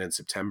conversation again in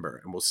September,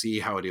 and we'll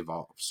see how it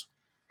evolves.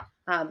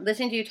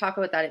 Listening to you talk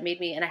about that, it made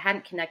me, and I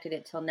hadn't connected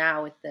it till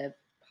now with the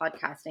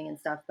podcasting and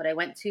stuff, but I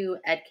went to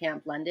Ed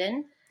Camp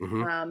London,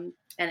 and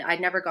I'd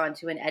never gone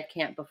to an Ed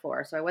Camp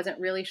before, so I wasn't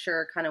really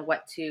sure kind of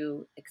what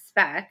to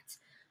expect.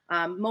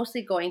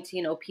 Mostly going to,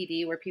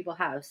 PD, where people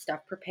have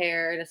stuff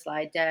prepared, a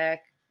slide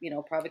deck,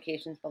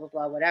 provocations, blah, blah,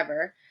 blah,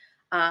 whatever.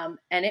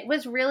 And it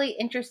was really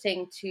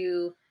interesting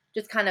to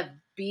just kind of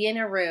be in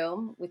a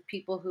room with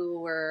people who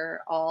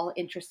were all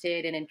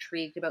interested and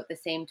intrigued about the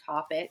same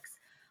topics,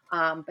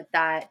 but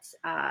that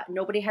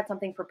nobody had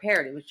something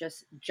prepared. It was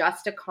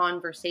just a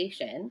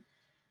conversation.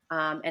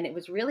 And it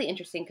was really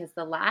interesting, because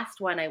the last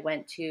one I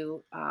went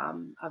to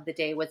of the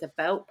day was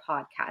about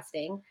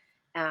podcasting.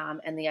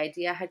 And the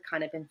idea had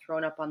kind of been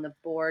thrown up on the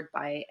board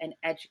by an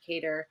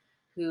educator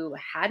who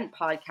hadn't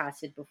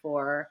podcasted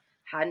before,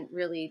 hadn't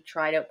really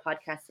tried out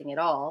podcasting at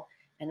all,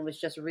 and was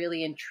just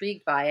really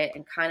intrigued by it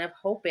and kind of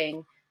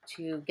hoping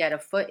to get a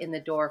foot in the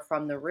door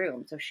from the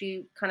room. So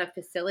she kind of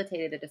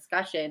facilitated a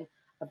discussion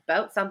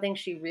about something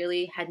she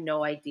really had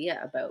no idea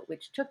about,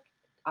 which took,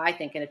 I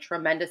think, a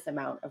tremendous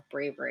amount of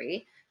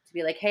bravery to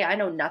be like, hey, I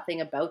know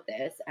nothing about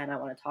this and I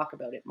want to talk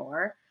about it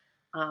more.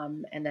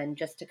 And then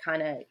just to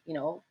kind of,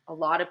 a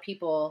lot of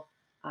people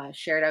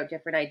shared out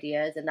different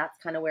ideas. And that's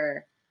kind of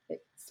where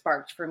it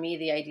sparked for me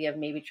the idea of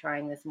maybe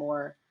trying this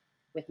more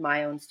with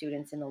my own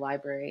students in the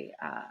library.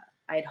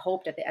 I had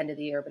hoped at the end of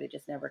the year, but it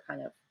just never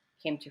kind of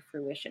came to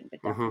fruition,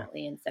 but Mm-hmm.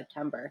 definitely in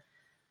September.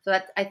 So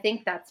I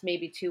think that's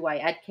maybe too why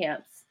ed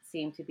camps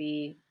seem to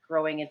be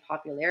growing in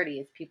popularity,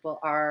 is people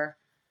are,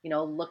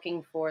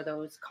 looking for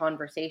those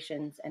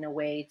conversations and a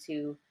way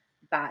to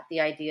bat the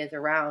ideas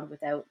around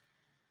without,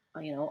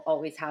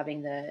 always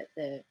having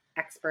the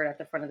expert at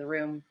the front of the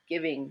room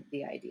giving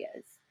the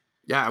ideas.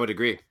 Yeah, I would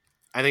agree.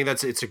 I think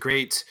it's a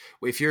great,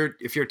 if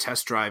you're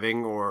test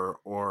driving or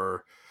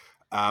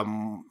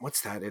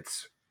what's that?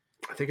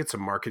 I think it's a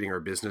marketing or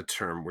business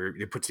term where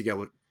you put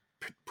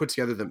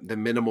together the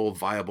minimal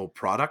viable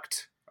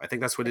product. I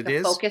think that's what Like it a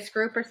is. focus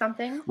group or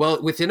something.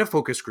 Well, within a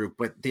focus group,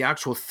 but the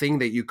actual thing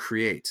that you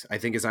create, I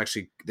think, is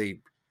actually the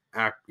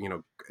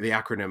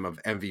acronym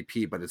of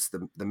MVP, but it's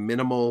the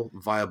minimal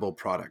viable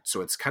product.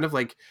 So it's kind of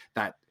like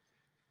that.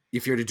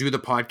 If you're to do the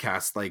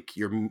podcast, like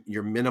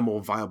your minimal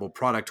viable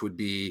product would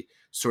be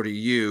sort of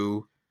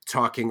you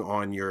talking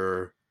on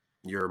your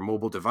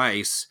mobile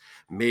device,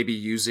 maybe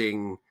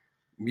using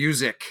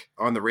music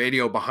on the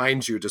radio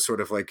behind you to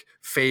sort of like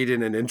fade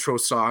in an intro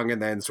song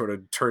and then sort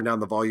of turn down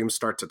the volume,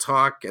 start to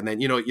talk, and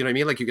then you know what I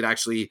mean, like you could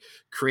actually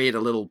create a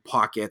little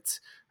pocket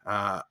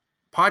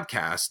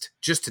podcast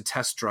just to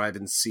test drive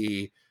and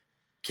see,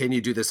 can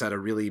you do this at a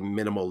really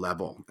minimal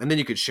level, and then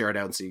you could share it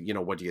out and see,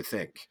 what do you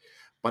think.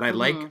 But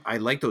Mm-hmm. I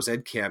like those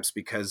ed camps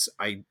because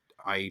I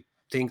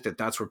think that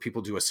that's where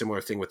people do a similar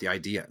thing with the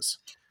ideas.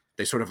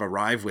 They sort of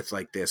arrive with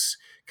like this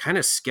kind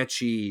of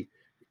sketchy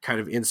kind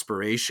of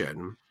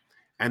inspiration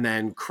and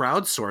then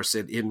crowdsource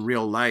it in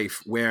real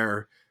life,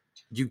 where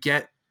you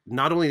get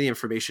not only the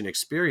information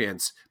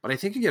experience, but I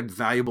think you get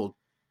valuable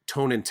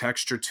tone and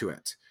texture to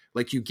it.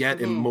 Like you get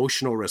Mm-hmm.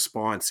 emotional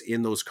response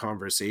in those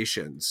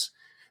conversations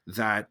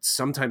that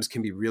sometimes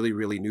can be really,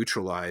 really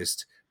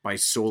neutralized by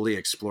solely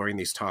exploring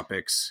these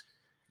topics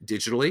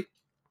digitally.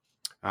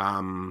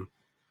 Um,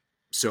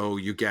 so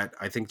you get,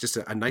 I think, just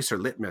a nicer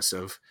litmus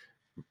of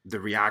the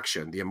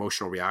reaction, the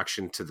emotional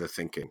reaction to the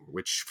thinking,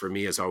 which for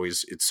me is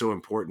always, it's so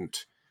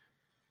important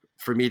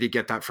for me to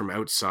get that from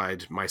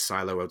outside my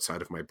silo,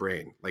 outside of my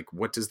brain. Like,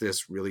 what does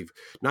this really,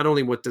 not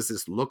only what does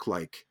this look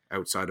like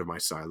outside of my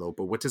silo,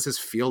 but what does this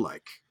feel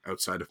like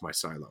outside of my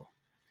silo?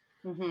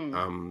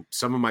 Mm-hmm.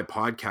 Some of my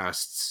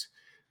podcasts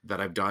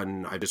that I've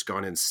done, I've just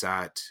gone and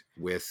sat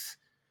with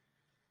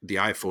the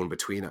iPhone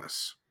between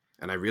us.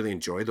 And I really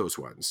enjoy those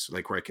ones,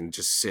 like where I can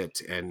just sit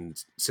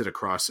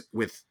across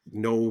with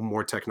no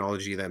more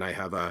technology than I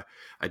have a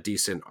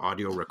decent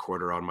audio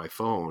recorder on my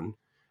phone.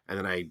 And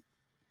then I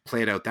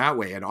play it out that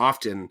way. And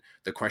often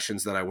the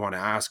questions that I want to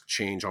ask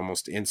change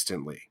almost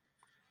instantly.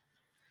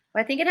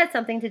 I think it had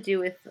something to do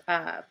with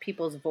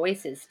people's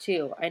voices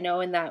too. I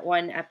know in that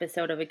one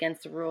episode of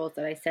Against the Rules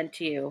that I sent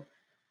to you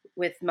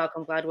with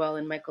Malcolm Gladwell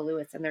and Michael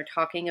Lewis, and they're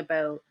talking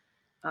about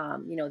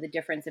the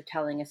difference of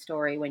telling a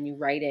story when you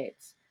write it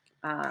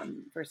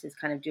versus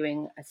kind of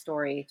doing a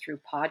story through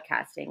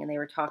podcasting. And they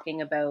were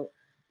talking about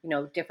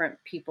different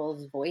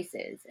people's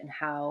voices and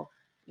how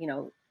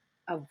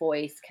a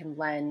voice can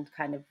lend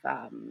kind of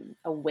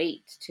a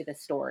weight to the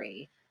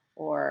story,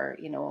 or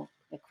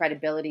the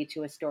credibility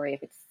to a story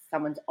if it's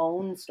someone's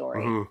own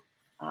story.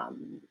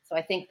 Mm-hmm. So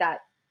I think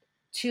that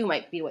too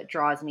might be what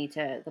draws me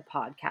to the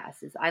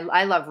podcast. Is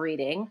I love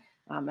reading,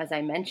 as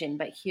I mentioned,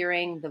 but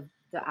hearing the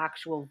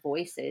actual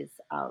voices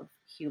of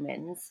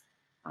humans,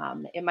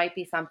 it might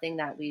be something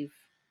that we've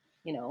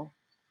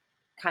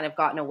kind of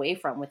gotten away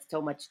from with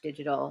so much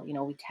digital.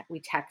 We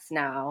text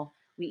now,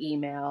 we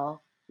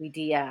email, we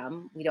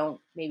DM. We don't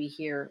maybe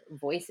hear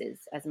voices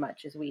as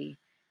much as we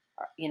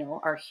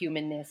our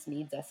humanness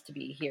needs us to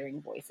be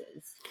hearing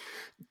voices.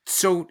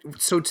 So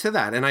to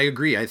that, and I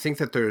agree, I think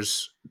that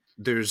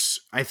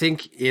I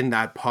think in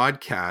that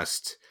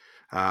podcast,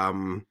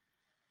 I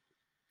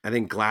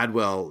think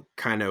Gladwell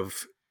kind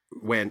of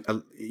went,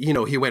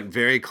 he went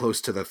very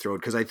close to the throat,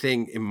 because I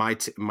think in my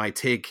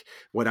take,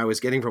 what I was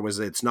getting from was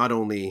that it's not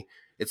only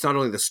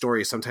the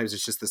story. Sometimes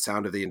it's just the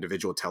sound of the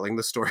individual telling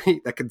the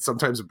story that can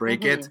sometimes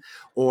break Mm-hmm. it,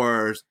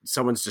 or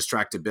someone's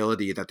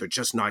distractibility that they're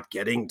just not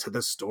getting to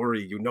the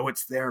story.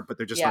 It's there, but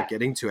they're just not Yeah.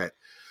 getting to it.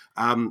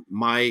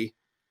 My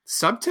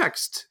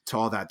subtext to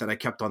all that I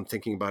kept on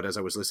thinking about as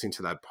I was listening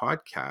to that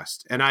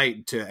podcast,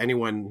 and to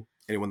anyone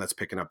that's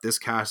picking up this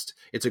cast,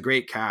 it's a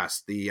great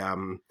cast. The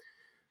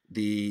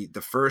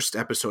first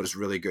episode is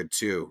really good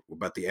too,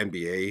 about the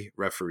NBA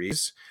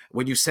referees.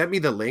 When you sent me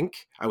the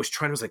link, I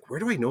was like, where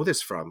do I know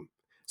this from?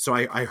 So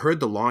I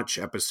heard the launch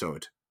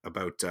episode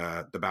about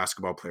the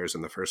basketball players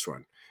in the first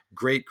one.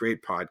 Great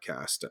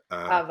podcast.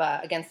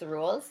 Of Against the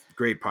Rules.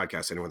 Great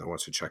podcast. Anyone that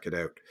wants to check it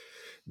out.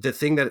 The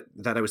thing that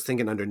I was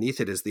thinking underneath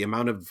it is the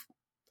amount of,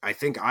 I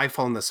think I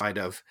fall on the side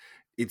of,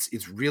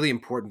 it's really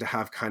important to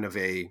have kind of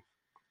a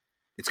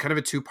it's kind of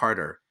a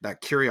two-parter,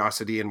 that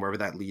curiosity and wherever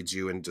that leads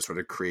you into sort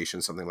of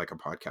creation, something like a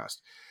podcast.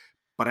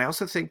 But I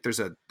also think there's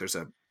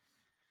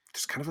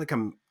kind of like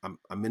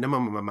a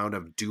minimum amount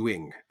of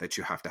doing that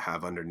you have to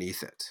have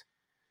underneath it.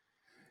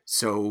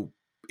 So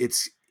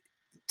it's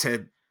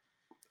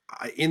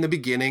in the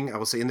beginning, I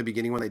will say in the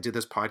beginning, when I did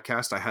this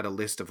podcast, I had a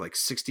list of like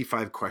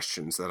 65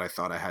 questions that I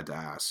thought I had to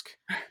ask.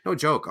 No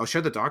joke. I'll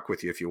share the doc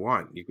with you if you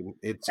want. You can,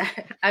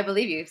 I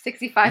believe you.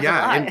 65 is a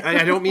yeah. lot. And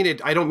I don't mean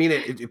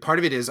it. Part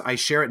of it is I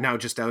share it now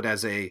just out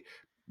as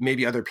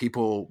maybe other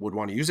people would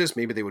want to use this.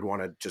 Maybe they would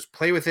want to just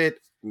play with it.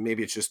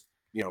 Maybe it's just,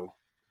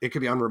 it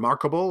could be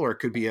unremarkable, or it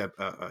could be a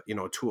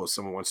tool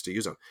someone wants to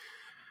use them.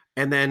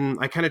 And then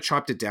I kind of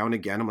chopped it down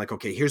again. I'm like,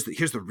 okay, here's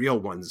the real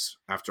ones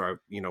after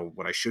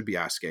what I should be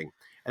asking.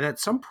 And at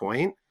some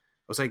point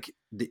I was like,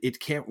 it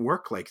can't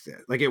work like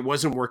this. Like, it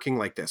wasn't working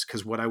like this,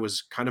 because what I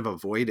was kind of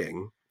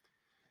avoiding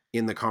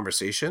in the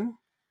conversation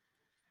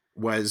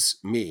was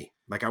me.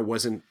 Like, I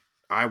wasn't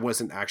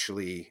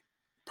actually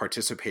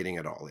participating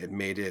at all. It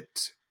made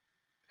it,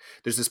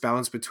 there's this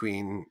balance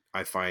between,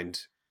 I find,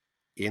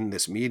 in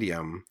this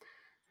medium,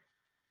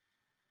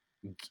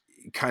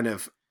 kind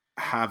of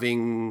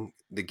having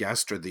the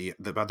guest or the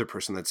other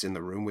person that's in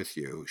the room with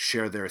you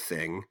share their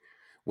thing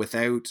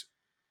without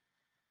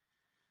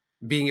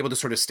being able to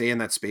sort of stay in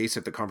that space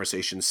if the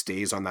conversation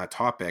stays on that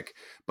topic,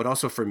 but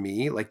also for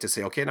me, like, to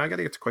say, okay, now I got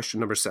to get to question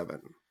number 7.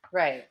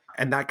 Right.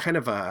 And that kind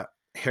of a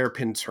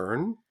hairpin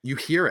turn, you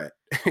hear it.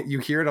 You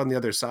hear it on the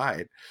other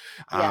side.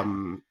 Yeah.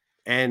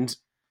 And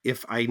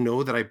if I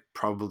know that I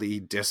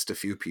probably dissed a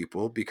few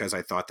people because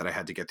I thought that I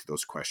had to get to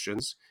those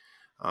questions,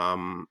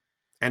 and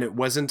it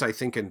wasn't, I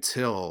think,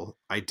 until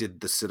I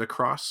did the sit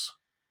across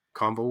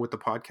convo with the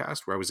podcast,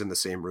 where I was in the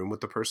same room with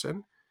the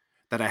person,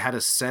 that I had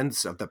a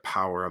sense of the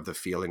power of the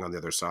feeling on the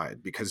other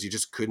side, because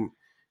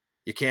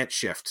you can't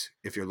shift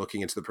if you're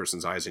looking into the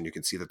person's eyes and you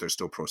can see that they're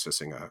still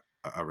processing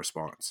a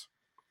response.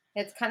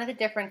 It's kind of the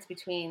difference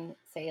between,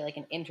 say, like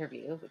an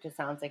interview, which it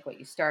sounds like what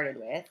you started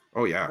with.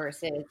 Oh, yeah.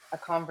 Versus a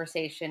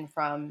conversation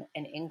from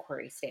an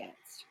inquiry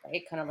stance,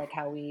 right? Kind of like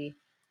how we,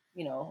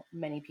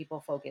 many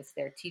people focus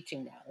their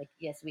teaching now. Like,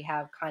 yes, we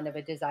have kind of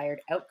a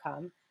desired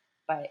outcome,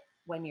 but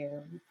when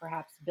you're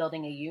perhaps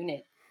building a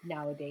unit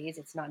nowadays,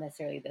 it's not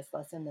necessarily this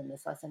lesson, then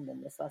this lesson,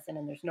 then this lesson,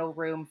 and there's no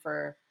room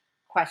for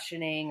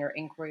questioning or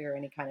inquiry or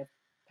any kind of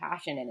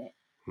passion in it.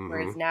 Mm-hmm.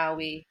 Whereas now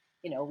we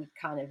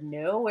kind of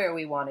know where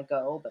we want to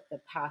go, but the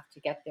path to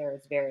get there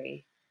is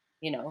very,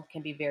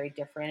 can be very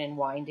different and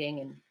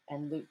winding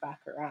and loop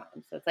back around.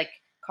 So it's like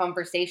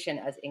conversation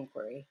as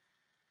inquiry.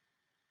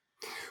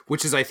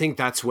 Which is, I think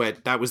that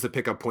was the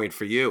pickup point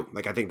for you.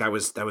 Like, I think that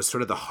was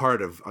sort of the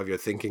heart of your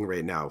thinking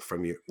right now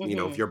from you,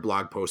 Mm-hmm. your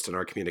blog post and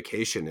our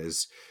communication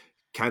is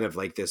kind of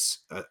like this,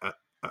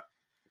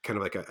 kind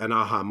of like an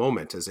aha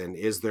moment, as in,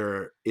 is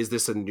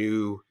this a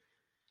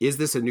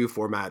new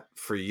format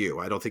for you?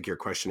 I don't think you're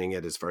questioning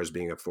it as far as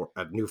being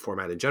a new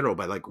format in general,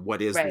 but like, what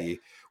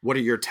are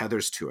your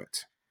tethers to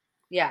it?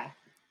 Yeah.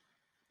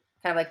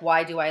 Kind of like,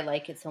 why do I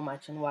like it so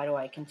much, and why do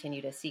I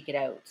continue to seek it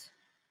out?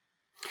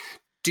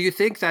 Do you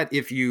think that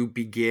if you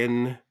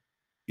begin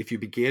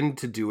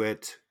to do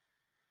it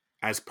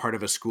as part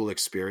of a school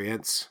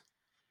experience,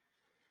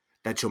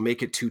 that you'll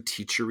make it too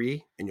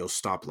teachery and you'll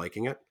stop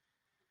liking it?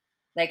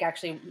 Like,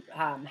 actually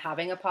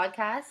having a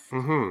podcast?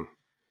 Mm-hmm.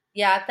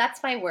 Yeah,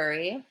 that's my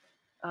worry.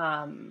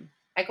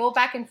 I go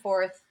back and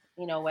forth,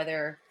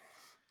 whether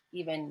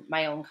even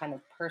my own kind of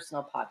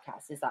personal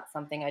podcast, is that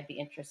something I'd be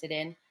interested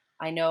in?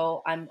 I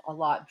know I'm a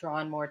lot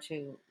drawn more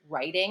to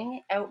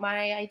writing out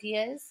my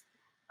ideas,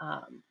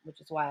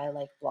 which is why I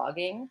like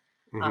blogging.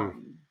 Mm-hmm.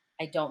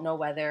 I don't know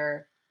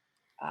whether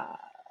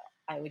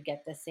I would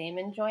get the same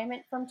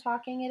enjoyment from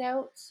talking it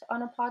out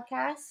on a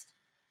podcast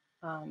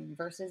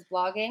versus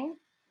blogging.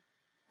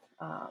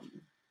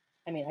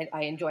 I mean,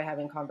 I enjoy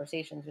having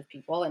conversations with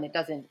people, and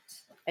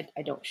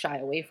I don't shy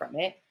away from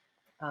it.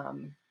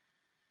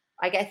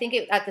 I think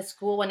at the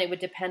school one, it would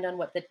depend on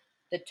what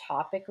the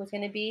topic was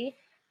going to be.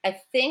 I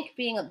think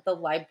being the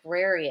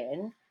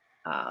librarian,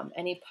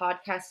 any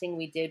podcasting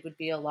we did would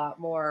be a lot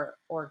more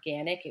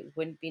organic. It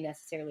wouldn't be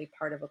necessarily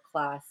part of a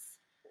class,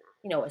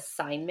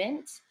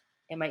 assignment.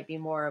 It might be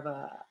more of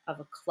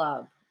a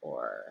club,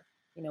 or,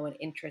 an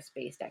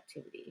interest-based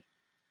activity,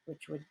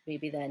 which would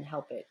maybe then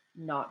help it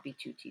not be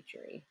too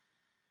teachery.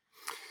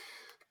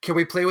 Can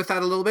we play with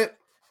that a little bit?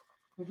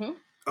 Mm-hmm.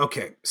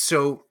 Okay,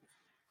 so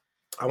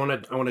I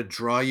want to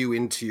draw you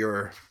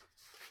into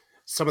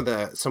some of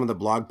the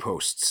blog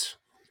posts,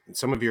 and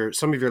some of your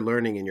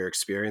learning and your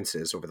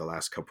experiences over the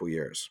last couple of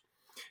years,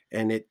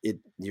 and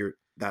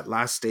that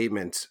last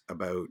statement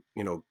about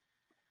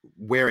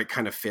where it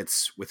kind of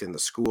fits within the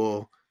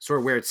school, sort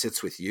of where it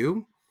sits with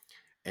you,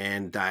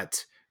 and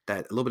that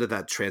a little bit of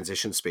that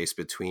transition space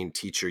between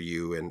teacher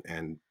you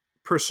and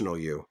personal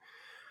you.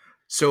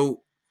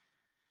 So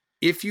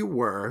if you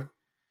were,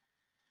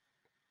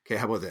 okay,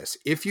 how about this?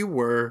 If you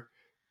were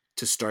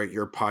to start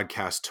your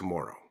podcast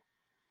tomorrow,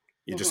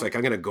 you're just like,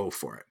 I'm going to go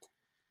for it.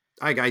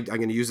 I'm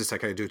going to use this. I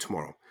got to do it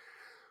tomorrow.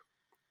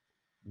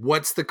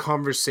 what's the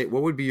conversation?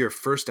 What would be your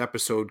first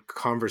episode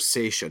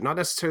conversation? Not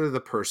necessarily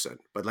the person,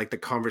 but like the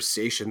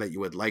conversation that you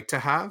would like to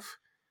have,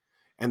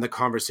 and the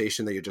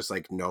conversation that you're just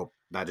like, nope,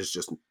 that is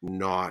just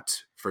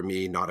not for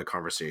me, not a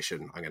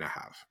conversation I'm going to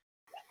have.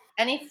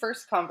 Any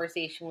first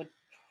conversation would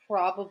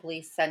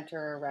probably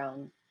center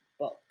around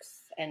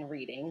books and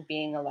reading,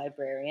 being a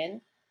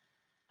librarian,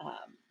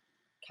 um,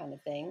 kind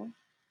of thing.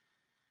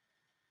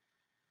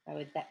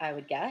 I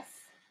would guess.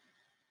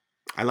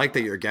 I like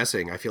that you're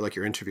guessing. I feel like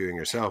you're interviewing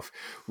yourself.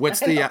 What's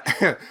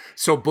the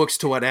so books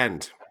to what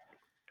end?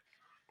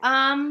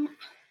 Um,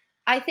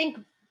 I think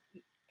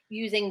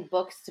using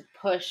books to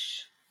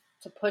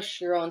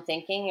push your own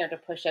thinking or to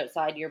push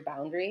outside your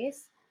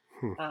boundaries.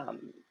 Hmm.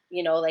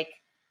 Like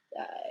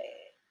uh,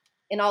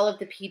 in all of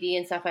the PD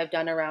and stuff I've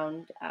done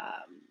around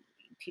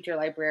teacher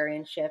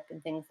librarianship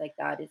and things like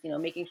that is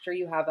making sure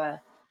you have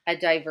a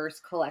diverse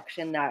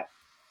collection that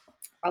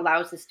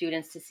allows the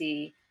students to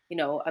see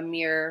a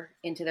mirror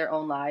into their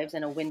own lives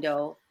and a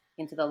window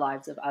into the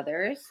lives of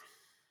others.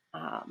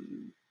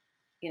 um,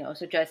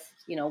 so just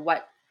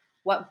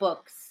what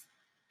books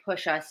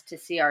push us to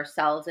see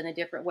ourselves in a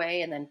different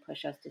way and then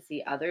push us to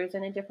see others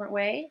in a different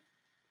way.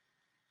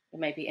 It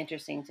might be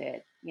interesting to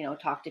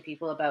talk to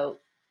people about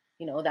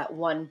that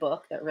one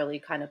book that really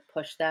kind of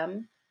pushed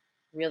them,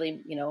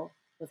 really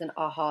was an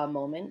aha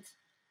moment.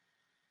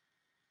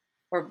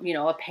 Or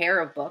a pair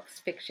of books,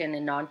 fiction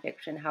and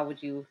nonfiction. How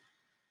would you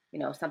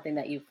something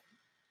that you've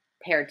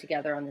paired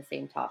together on the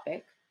same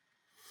topic?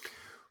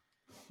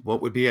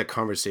 What would be a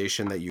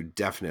conversation that you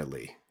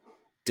definitely,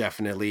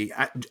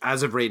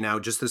 as of right now,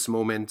 just this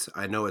moment,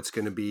 I know it's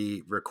going to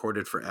be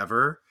recorded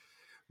forever,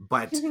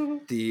 but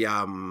the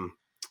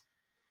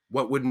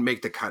what wouldn't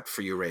make the cut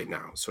for you right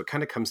now? So it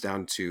kind of comes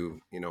down to,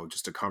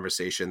 just a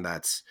conversation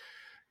that's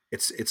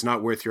it's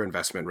not worth your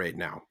investment right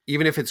now.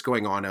 Even if it's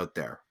going on out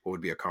there, what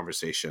would be a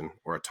conversation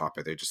or a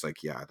topic they're just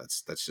like, yeah,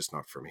 that's just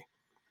not for me?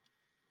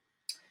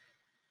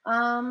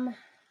 um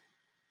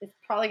it's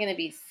probably going to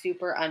be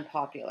super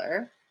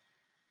unpopular,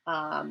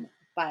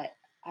 but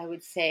I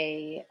would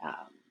say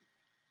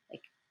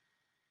like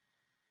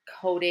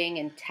coding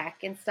and tech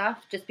and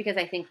stuff, just because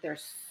I think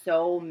there's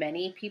so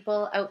many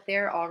people out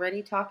there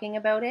already talking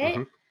about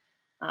it,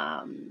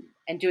 Mm-hmm.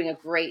 and doing a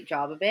great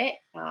job of it.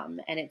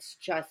 And it's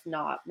just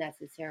not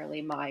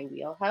necessarily my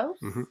wheelhouse.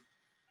 Mm-hmm.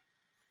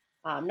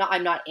 I'm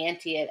not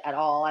anti it at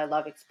all. I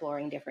love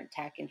exploring different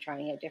tech and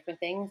trying out different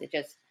things.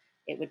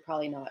 It would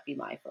probably not be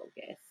my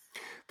focus.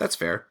 That's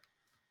fair.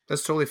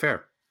 That's totally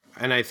fair.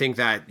 And I think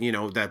that,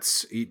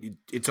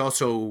 it's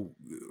also,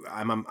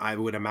 I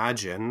would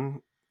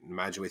imagine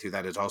with you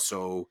that it's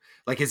also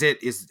like,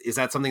 is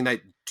that something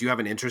that, do you have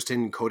an interest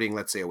in coding,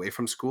 let's say away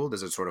from school?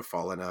 Does it sort of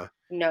fall in a,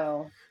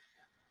 No,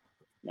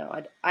 no,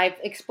 I've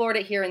explored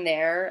it here and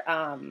there,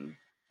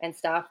 and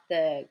stuff.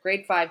 The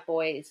grade 5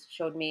 boys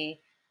showed me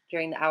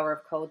during the hour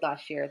of code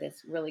last year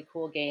this really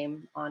cool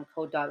game on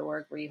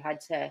code.org where you had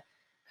to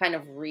kind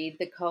of read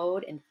the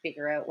code and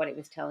figure out what it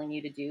was telling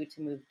you to do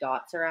to move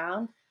dots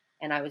around.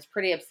 And I was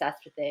pretty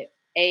obsessed with it.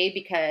 A,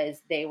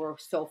 because they were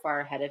so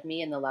far ahead of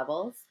me in the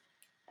levels,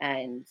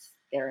 and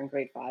they're in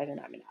grade 5 and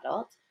I'm an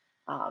adult.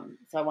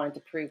 So I wanted to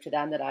prove to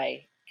them that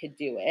I could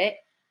do it.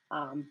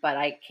 But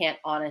I can't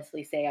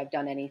honestly say I've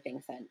done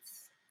anything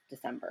since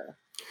December.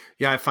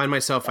 yeah, I find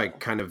myself,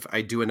 So,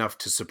 I do enough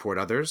to support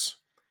others,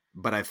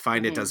 but I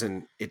find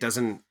mhm. it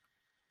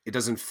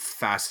doesn't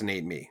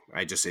fascinate me.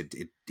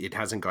 It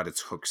hasn't got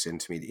its hooks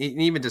into me.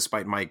 Even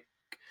despite my,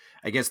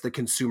 I guess the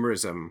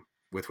consumerism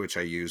with which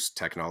I use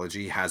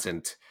technology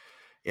hasn't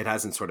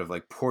sort of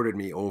like ported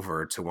me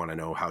over to want to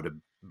know how to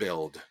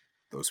build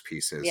those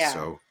pieces. Yeah,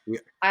 So yeah.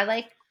 I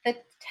like the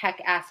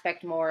tech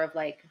aspect more of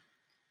like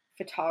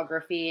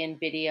photography and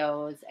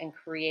videos and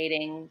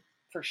creating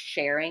for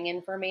sharing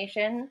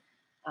information.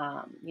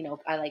 I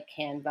like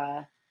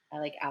Canva, I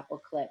like Apple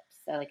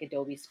Clips, I like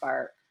Adobe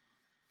Spark,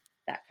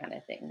 that kind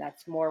of thing.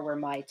 That's more where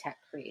my tech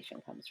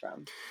creation comes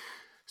from.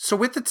 So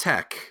with the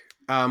tech,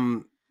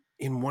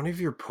 in one of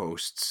your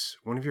posts,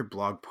 one of your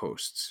blog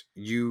posts,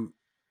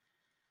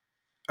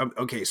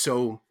 okay,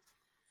 so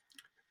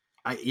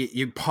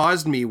you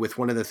paused me with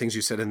one of the things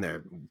you said in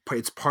there.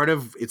 It's part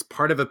of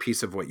a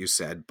piece of what you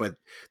said, but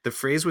the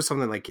phrase was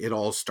something like, "It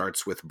all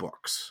starts with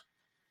books."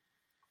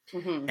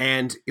 Hmm.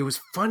 And it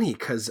was funny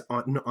because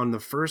on the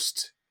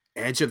first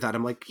edge of that,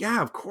 I'm like,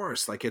 yeah, of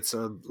course, like it's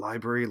a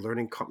library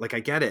learning, like I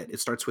get it. It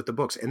starts with the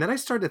books, and then I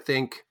started to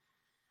think,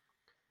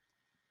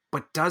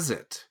 but does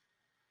it?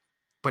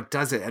 But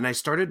does it?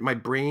 And my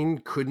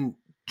brain couldn't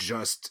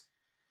just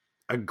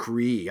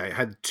agree. I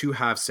had two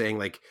halves saying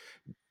like,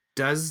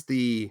 does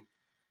the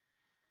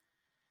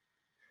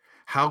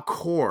how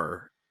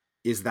core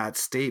is that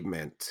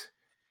statement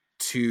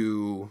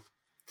to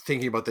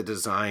thinking about the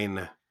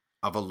design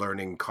of a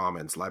learning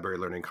commons, library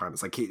learning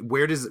commons? Like,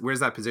 where's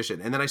that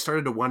position? And then I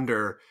started to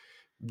wonder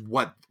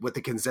what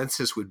the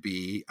consensus would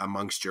be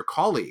amongst your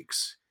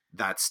colleagues,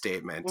 that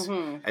statement,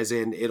 Hmm. as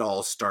in it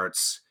all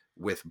starts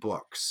with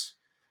books.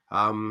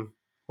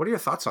 What are your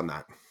thoughts on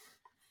that?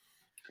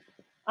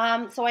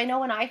 So I know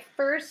when I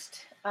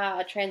first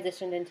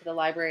transitioned into the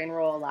librarian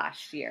role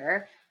last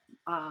year,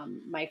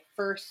 my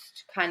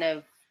first kind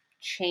of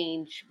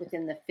change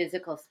within the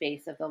physical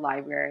space of the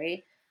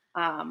library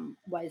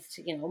was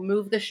to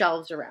move the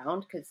shelves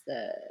around because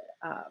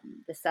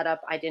the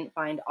setup I didn't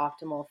find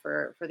optimal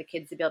for the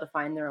kids to be able to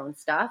find their own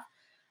stuff.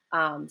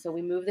 So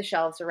we moved the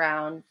shelves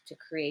around to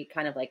create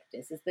kind of like,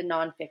 this is the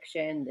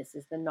nonfiction, this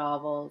is the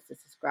novels,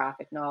 this is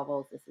graphic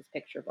novels, this is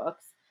picture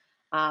books,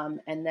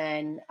 and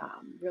then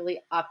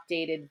really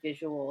updated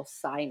visual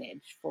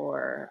signage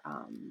for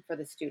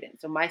the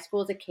students. So my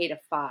school is a K to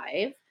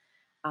 5,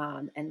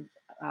 and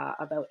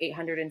about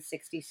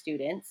 860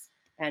 students,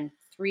 and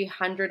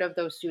 300 of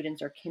those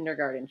students are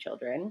kindergarten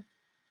children.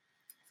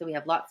 So we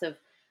have lots of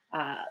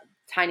uh,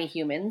 tiny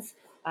humans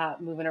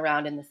moving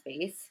around in the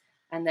space.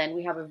 And then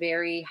we have a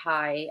very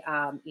high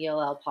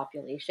ELL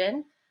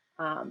population.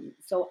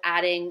 So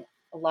adding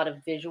a lot of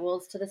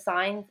visuals to the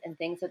signs and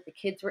things that the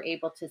kids were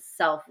able to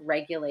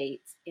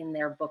self-regulate in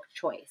their book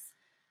choice.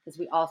 Because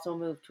we also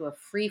moved to a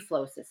free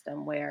flow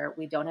system where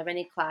we don't have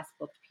any class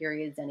booked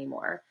periods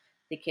anymore.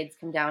 The kids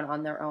come down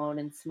on their own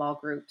in small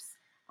groups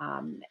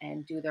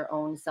and do their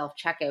own self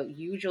checkout,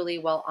 usually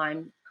while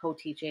I'm co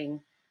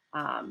teaching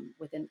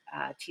with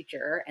a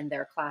teacher and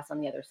their class on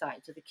the other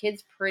side. So the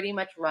kids pretty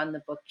much run the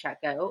book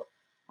checkout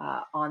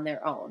on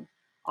their own.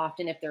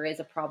 Often, if there is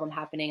a problem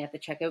happening at the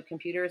checkout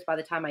computers, by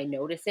the time I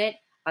notice it,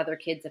 other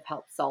kids have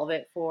helped solve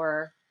it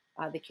for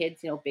the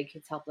kids. Big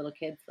kids help little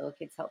kids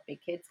help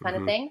big kids, kind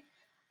of Mm-hmm. thing.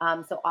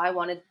 So I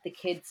wanted the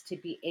kids to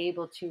be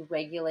able to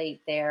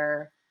regulate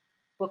their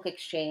book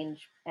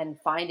exchange and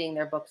finding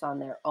their books on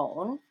their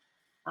own.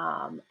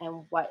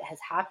 And what has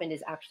happened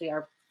is actually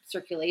our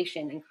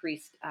circulation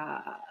increased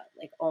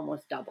like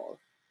almost doubled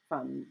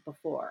from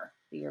before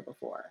the year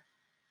before.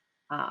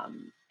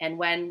 And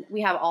when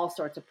we have all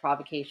sorts of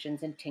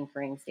provocations and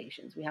tinkering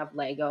stations, we have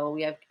Lego,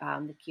 we have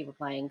the Kiva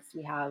planks,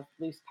 we have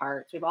loose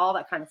parts, we have all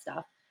that kind of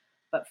stuff.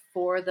 But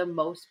for the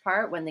most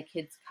part, when the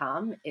kids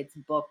come, it's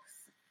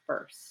books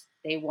first.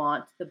 They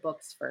want the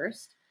books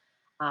first.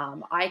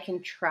 I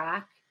can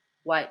track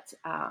what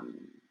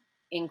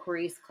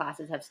inquiries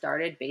classes have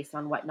started based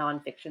on what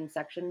nonfiction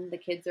section the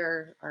kids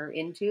are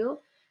into.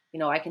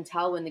 I can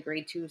tell when the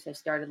grade 2s have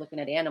started looking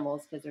at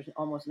animals because there's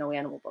almost no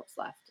animal books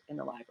left in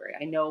the library.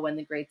 I know when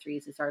the grade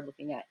 3s have started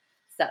looking at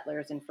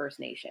settlers and First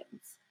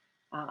Nations.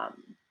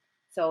 Um,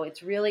 so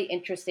it's really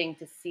interesting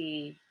to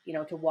see,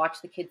 to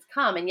watch the kids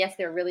come. And yes,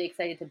 they're really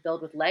excited to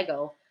build with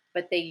Lego,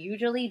 but they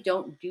usually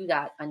don't do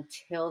that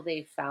until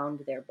they've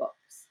found their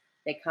books.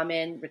 They come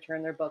in,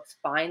 return their books,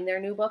 find their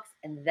new books,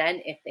 and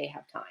then if they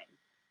have time,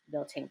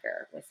 they'll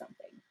tinker with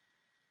something.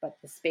 But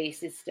the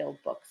space is still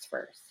books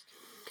first.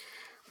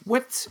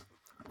 What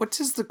what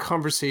does the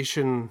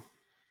conversation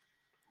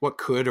what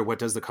could or what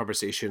does the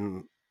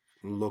conversation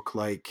look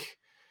like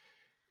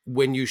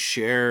when you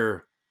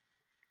share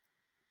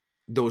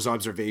those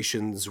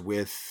observations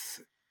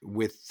with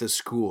the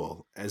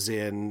school, as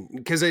in,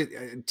 because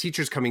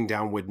teachers coming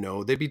down would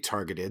know they'd be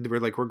targeted.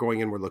 We're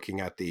going in, we're looking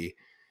at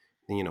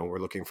we're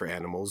looking for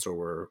animals,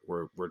 or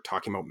we're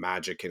talking about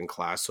magic in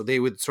class, so they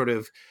would sort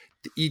of,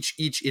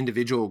 each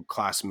individual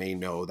class may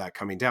know that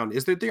coming down.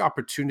 Is there the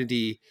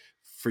opportunity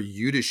for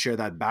you to share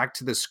that back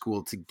to the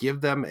school to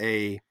give them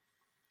a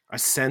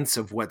sense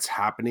of what's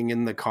happening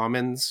in the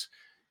commons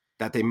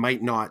that they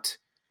might not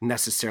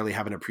necessarily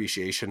have an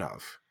appreciation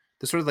of?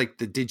 The sort of like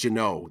the, did you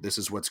know this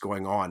is what's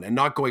going on, and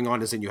not going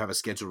on as in you have a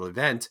scheduled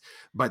event,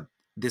 but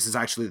this is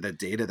actually the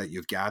data that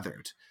you've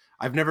gathered.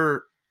 I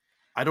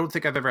don't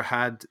think I've ever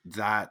had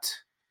that.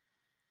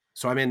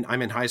 So I'm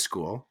in high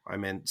school,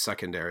 I'm in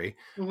secondary.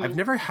 I've Mm-hmm.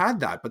 never had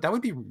that, but that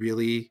would be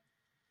really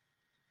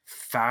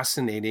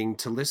fascinating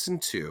to listen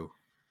to.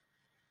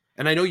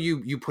 And I know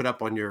you put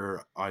up on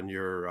your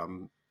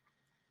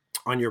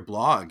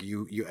blog,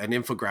 you an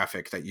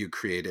infographic that you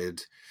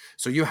created,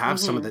 so you have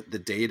some of Mm-hmm. the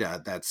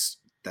data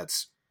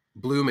that's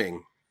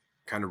blooming,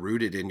 kind of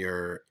rooted in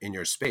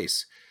your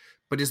space.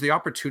 But is the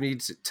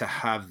opportunity to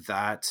have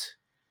that,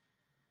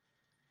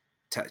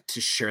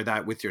 to share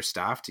that with your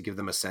staff, to give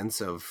them a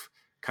sense of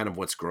kind of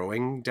what's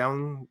growing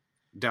down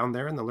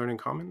there in the learning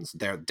commons,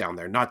 there, down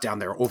there, not down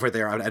there, over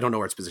there, I don't know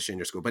where it's positioned in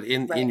your school, but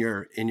in Right.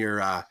 your in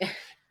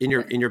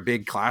your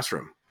big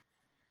classroom.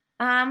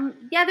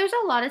 Yeah, there's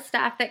a lot of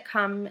staff that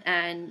come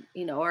and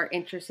are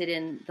interested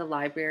in the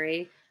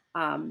library.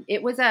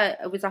 It was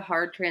a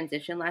hard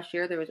transition last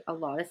year. There was a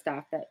lot of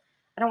staff that,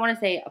 I don't want to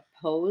say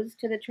opposed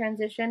to the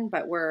transition,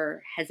 but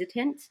were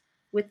hesitant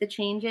with the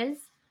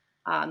changes.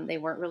 They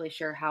weren't really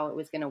sure how it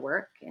was going to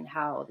work and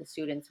how the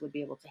students would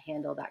be able to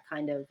handle that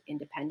kind of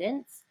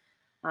independence.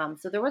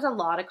 So there was a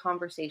lot of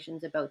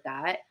conversations about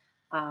that.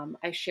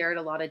 I shared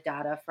a lot of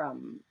data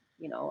from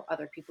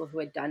other people who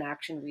had done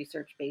action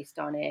research based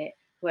on it,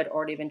 who had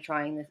already been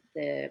trying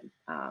the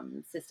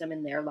system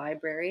in their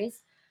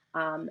libraries.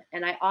 And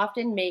I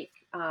often make,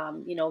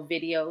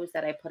 videos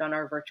that I put on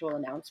our virtual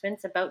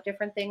announcements about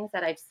different things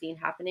that I've seen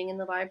happening in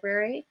the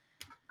library,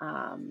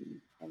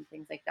 and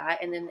things like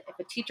that. And then if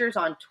a teacher's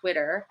on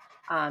Twitter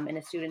and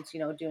a student's,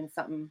 doing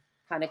something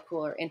kind of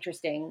cool or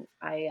interesting,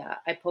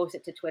 I post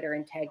it to Twitter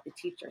and tag the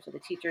teacher. So the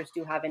teachers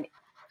do have an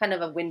kind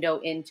of a window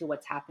into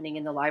what's happening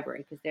in the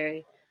library because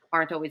they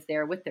aren't always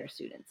there with their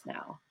students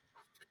now.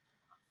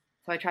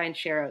 So I try and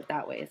share out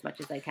that way as much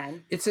as I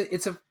can. It's a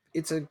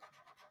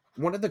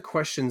one of the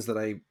questions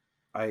that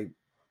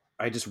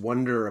I just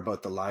wonder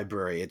about the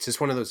library. It's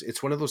just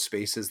it's one of those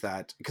spaces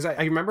that, because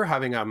I remember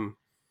having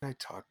I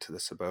talked to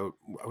this about,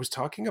 I was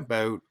talking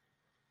about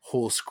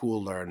whole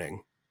school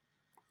learning,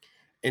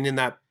 and in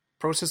that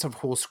process of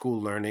whole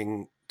school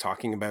learning,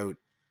 talking about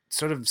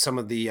sort of some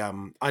of the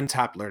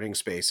untapped learning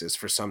spaces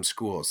for some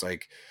schools.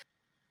 Like,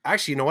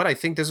 actually, you know what? I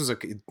think this was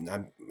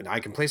I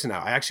can place it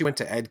now. I actually went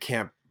to Ed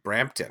Camp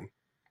Brampton,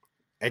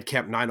 Ed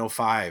Camp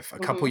 905, a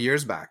couple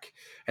years back,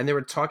 and they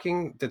were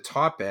talking. The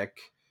topic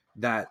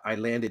that I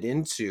landed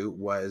into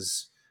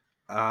was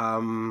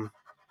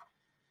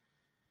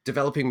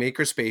developing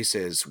maker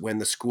spaces when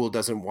the school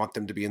doesn't want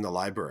them to be in the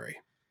library.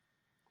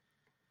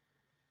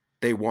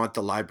 They want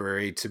the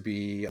library to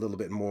be a little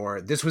bit more.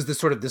 This was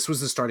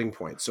the starting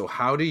point. So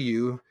how do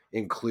you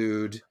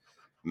include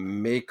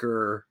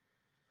maker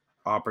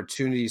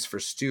opportunities for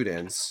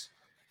students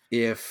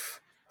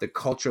if the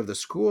culture of the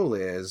school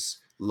is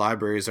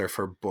libraries are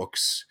for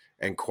books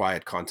and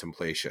quiet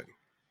contemplation?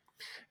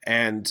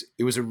 And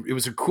it was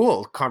a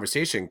cool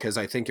conversation, because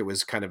I think it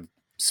was kind of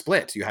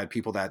split. You had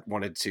people that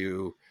wanted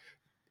to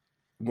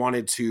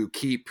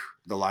keep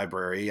the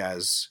library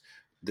as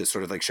this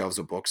sort of like shelves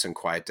of books and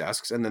quiet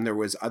desks, and then there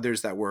was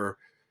others that were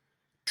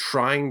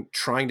trying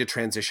to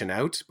transition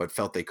out but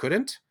felt they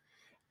couldn't.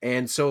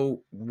 And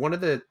so one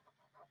of the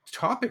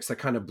topics that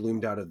kind of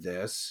bloomed out of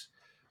this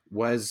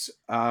was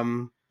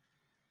the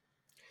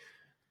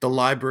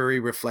library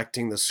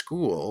reflecting the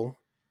school,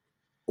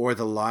 or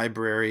the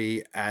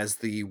library as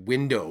the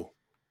window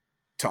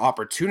to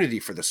opportunity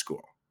for the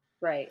school.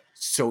 Right.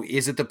 So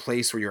is it the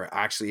place where you're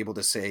actually able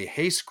to say,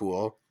 hey,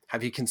 school,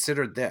 have you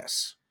considered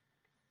this?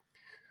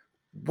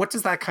 What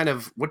does that kind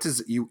of, what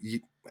does you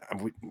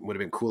would have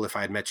been cool if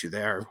I had met you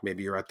there.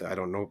 Maybe you're at the, I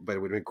don't know, but it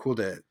would have been cool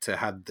to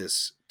have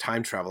this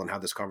time travel and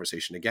have this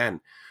conversation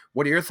again.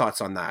 What are your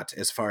thoughts on that,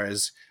 as far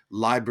as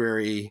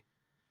library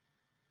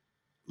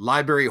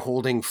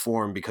holding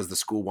form because the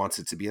school wants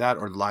it to be that,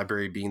 or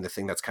library being the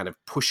thing that's kind of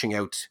pushing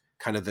out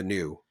kind of the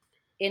new?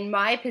 In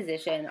my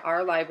position,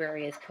 our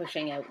library is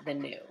pushing out the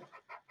new.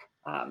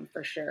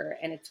 For sure.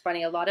 And it's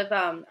funny, a lot of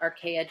our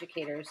K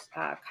educators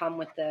come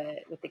with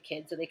the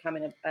kids. So they come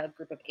in a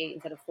group of 8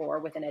 instead of 4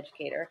 with an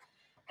educator.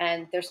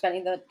 And they're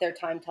spending their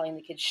time telling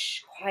the kids,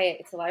 shh, quiet,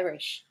 it's a library,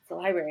 shh, it's a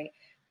library.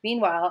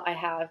 Meanwhile, I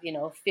have,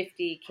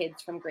 50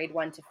 kids from grade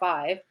 1 to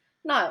 5,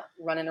 not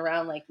running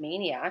around like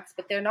maniacs,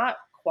 but they're not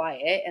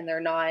quiet, and they're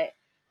not,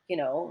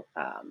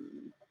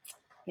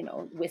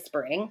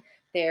 whispering.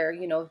 They're,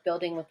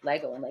 building with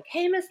Lego and like,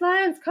 hey, Miss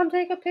Lyons, come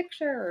take a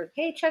picture. Or,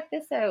 hey, check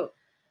this out.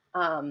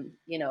 I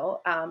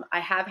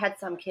have had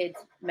some kids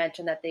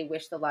mention that they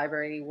wish the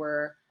library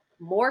were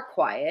more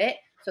quiet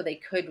so they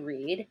could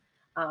read.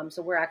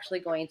 So we're actually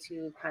going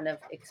to kind of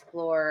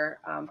explore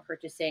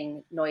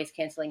purchasing noise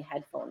canceling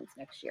headphones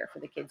next year for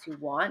the kids who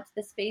want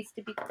the space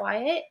to be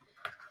quiet.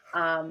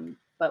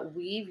 But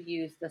we've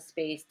used the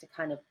space to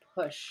kind of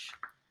push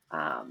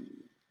out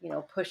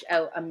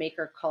a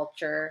maker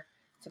culture,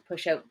 to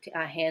push out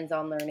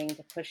hands-on learning,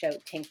 to push out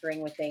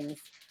tinkering with things.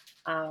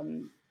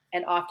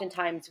 And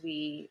oftentimes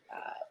we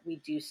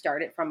do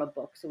start it from a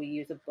book. So we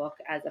use a book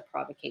as a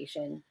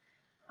provocation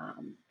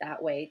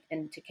that way,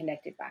 and to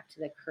connect it back to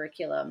the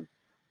curriculum.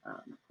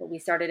 But we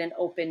started an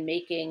open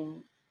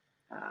making,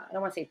 I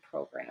don't want to say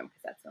program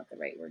because that's not the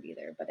right word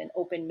either, but an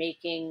open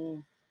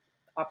making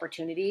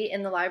opportunity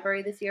in the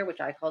library this year,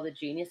 which I call the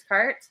Genius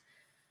Cart,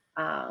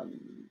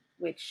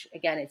 which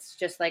again, it's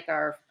just like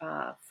our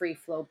free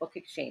flow book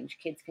exchange.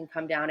 Kids can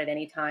come down at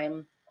any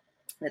time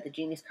that the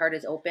Genius Cart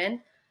is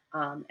open.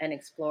 And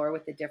explore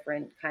with the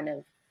different kind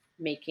of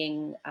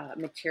making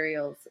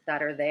materials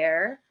that are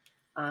there,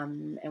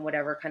 and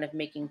whatever kind of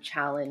making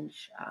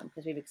challenge,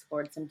 because we've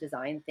explored some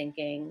design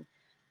thinking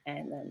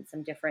and then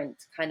some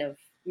different kind of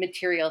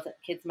materials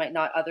that kids might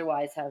not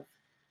otherwise have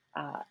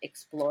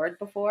explored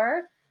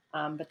before,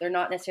 but they're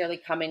not necessarily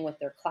coming with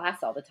their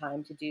class all the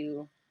time to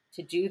do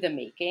the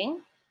making.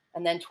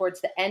 And then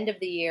towards the end of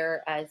the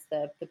year, as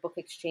the book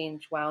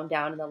exchange wound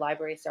down and the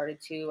library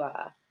started to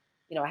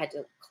I had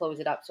to close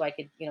it up so I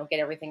could,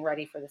 get everything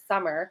ready for the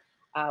summer.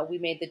 We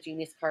made the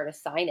Genius Card a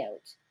sign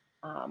out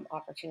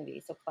opportunity.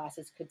 So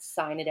classes could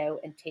sign it out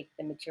and take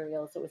the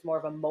materials. So it was more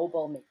of a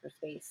mobile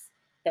makerspace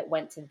that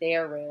went to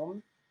their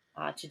room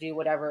to do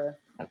whatever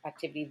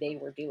activity they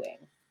were doing.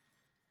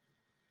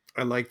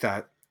 I like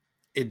that.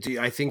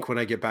 I think when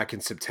I get back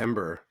in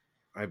September,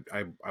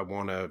 I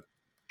want to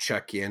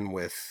check in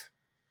with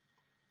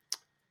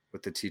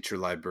the teacher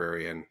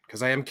librarian,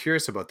 because I am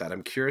curious about that.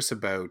 I'm curious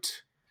about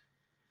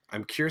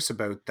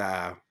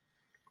the,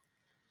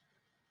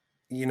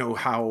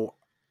 how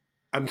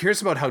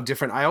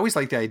different. I always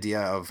like the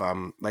idea of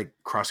like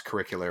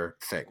cross-curricular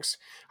things.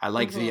 I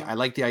like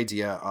the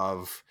idea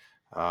of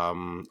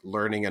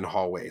learning in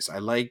hallways. I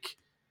like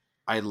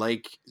I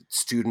like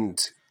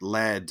student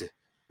led,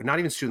 not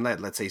even student led,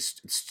 let's say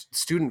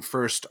student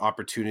first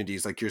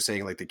opportunities. Like you're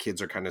saying, like the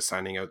kids are kind of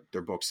signing out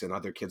their books and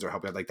other kids are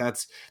helping out. Like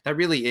that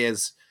really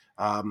is,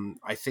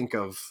 I think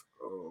of,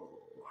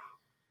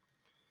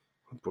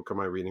 what book am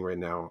I reading right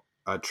now?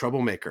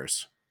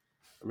 Troublemakers.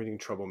 I'm reading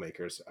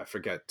Troublemakers. I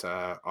forget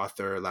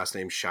author last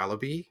name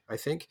Shalaby, I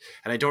think,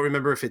 and I don't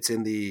remember if it's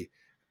in the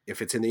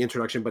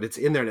introduction, but it's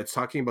in there, and it's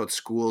talking about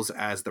schools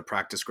as the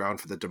practice ground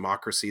for the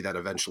democracy that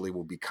eventually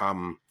will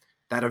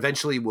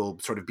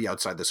sort of be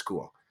outside the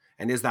school.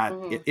 And is that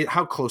Mm-hmm.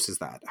 how close is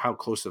that? How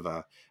close of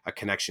a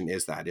connection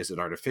is that? Is it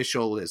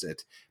artificial? Is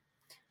it,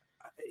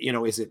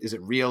 is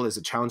it real? Is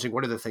it challenging?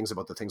 What are the things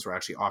about the things we're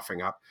actually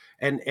offering up?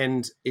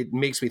 And it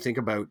makes me think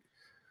about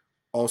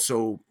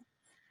also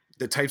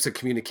the types of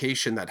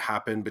communication that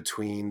happen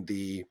between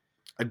the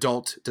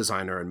adult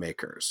designer and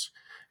makers.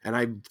 And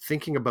I'm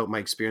thinking about my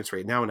experience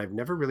right now, and I've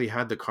never really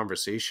had the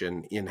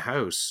conversation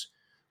in-house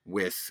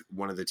with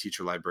one of the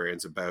teacher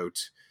librarians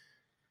about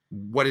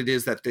what it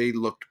is that they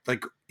look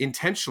like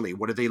intentionally.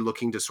 What are they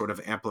looking to sort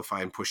of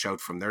amplify and push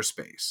out from their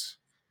space?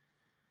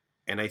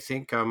 And I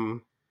think,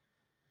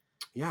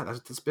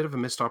 that's a bit of a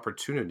missed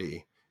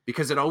opportunity,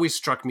 because it always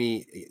struck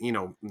me,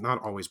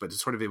 not always, but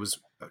it was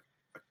a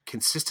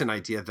consistent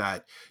idea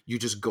that you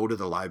just go to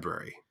the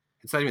library.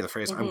 It's not even the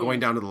phrase, I'm going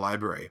Mm-hmm. down to the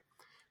library.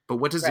 But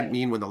what does it Right.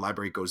 mean when the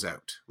library goes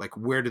out? Like,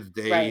 where do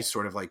they Right.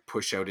 sort of like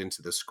push out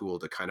into the school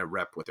to kind of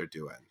rep what they're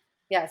doing?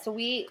 Yeah, so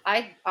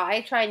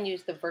I try and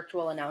use the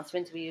virtual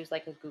announcements. We use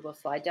like a Google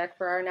slide deck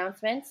for our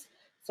announcements.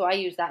 So I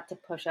use that to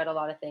push out a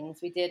lot of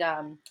things. We did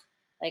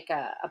like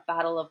a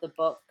battle of the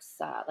books,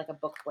 like a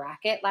book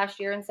bracket last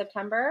year in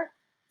September.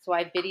 So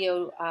I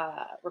video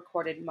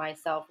recorded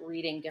myself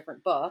reading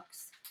different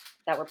books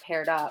that were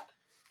paired up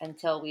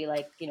until we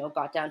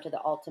got down to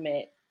the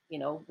ultimate,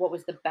 what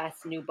was the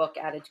best new book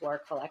added to our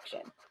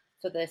collection.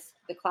 So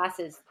the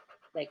classes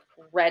like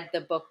read the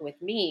book with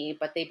me,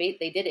 but they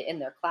did it in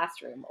their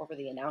classroom over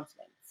the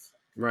announcements.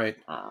 Right.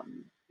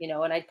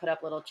 And I'd put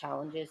up little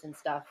challenges and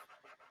stuff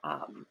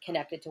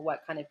connected to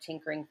what kind of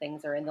tinkering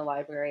things are in the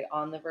library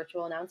on the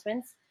virtual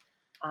announcements.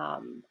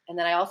 And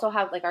then I also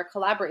have like our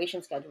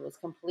collaboration schedule is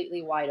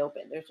completely wide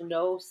open. There's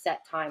no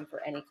set time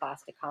for any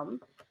class to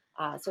come.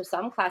 So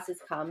some classes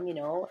come,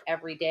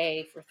 every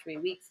day for 3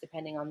 weeks,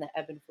 depending on the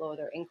ebb and flow of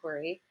their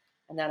inquiry.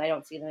 And then I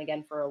don't see them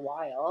again for a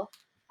while.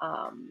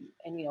 And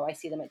I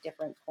see them at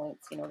different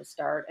points, to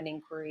start an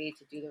inquiry,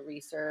 to do the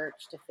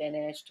research, to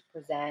finish, to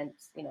present.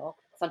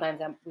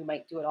 Sometimes we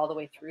might do it all the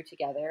way through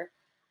together.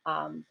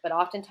 But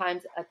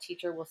oftentimes a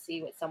teacher will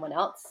see what someone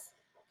else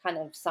kind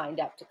of signed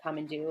up to come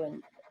and do,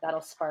 and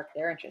that'll spark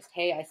their interest.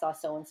 Hey, I saw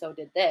so and so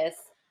did this.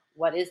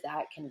 What is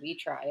that? Can we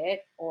try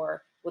it?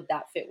 Or would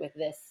that fit with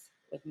this,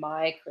 with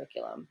my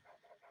curriculum,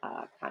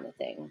 kind of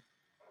thing?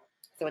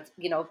 So it's,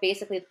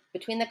 basically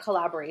between the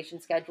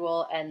collaboration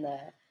schedule and the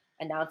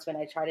announcement,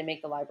 I try to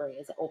make the library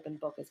as open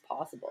book as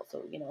possible.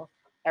 So,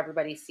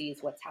 everybody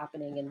sees what's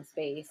happening in the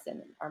space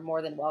and are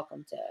more than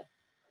welcome to,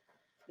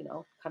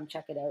 come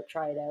check it out,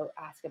 try it out,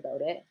 ask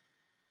about it,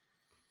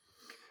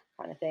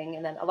 kind of thing.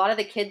 And then a lot of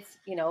the kids,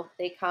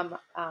 they come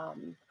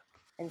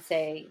and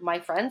say, my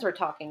friends were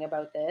talking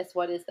about this.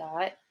 What is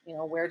that?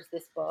 Where's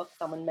this book?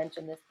 Someone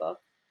mentioned this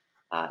book.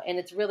 And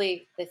it's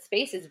really, the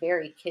space is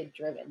very kid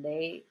driven.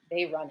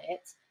 They run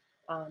it.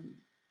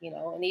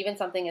 And even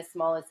something as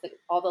small as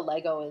all the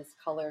Lego is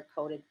color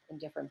coded in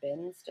different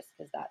bins, just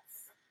because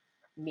that's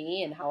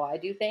me and how I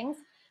do things.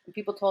 And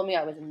people told me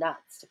I was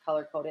nuts to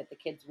color code it. The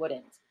kids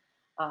wouldn't.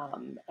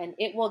 And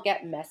it will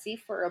get messy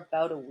for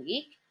about a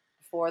week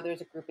before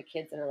there's a group of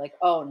kids that are like,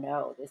 oh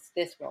no,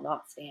 this will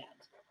not stand.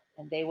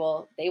 And they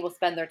will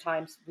spend their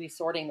time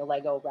resorting the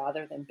Lego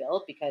rather than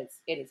build, because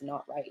it is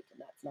not right, and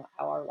that's not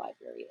how our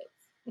library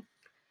is.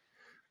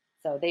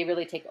 So they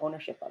really take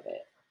ownership of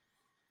it.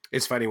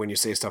 It's funny when you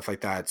say stuff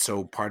like that.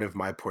 So part of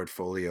my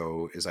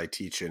portfolio is I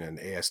teach in an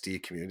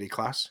ASD community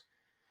class.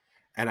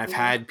 And I've Mm-hmm.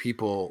 had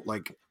people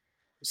like,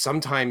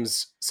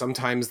 sometimes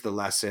the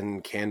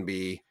lesson can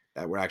be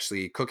that we're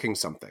actually cooking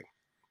something.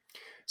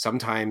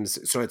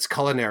 Sometimes, so it's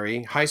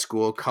culinary, high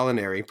school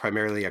culinary,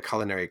 primarily a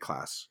culinary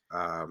class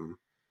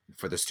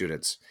for the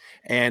students.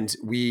 And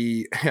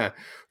we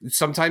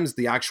sometimes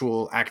the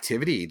actual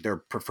activity, their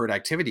preferred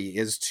activity,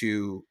 is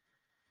to,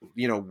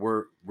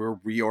 we're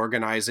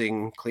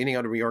reorganizing, cleaning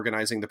out and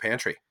reorganizing the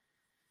pantry.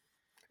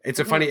 It's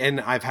a Mm-hmm. funny,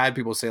 and I've had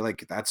people say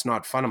like, that's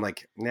not fun. I'm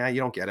like, nah, you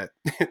don't get it.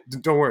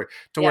 Don't worry,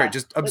 Yeah.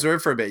 just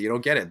observe for a bit. You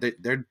don't get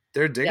it. They're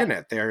Yeah. digging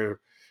it. They're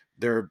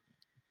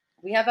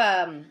We have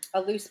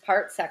a loose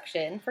part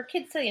section for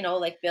kids to,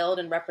 like build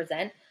and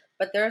represent.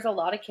 But there's a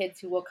lot of kids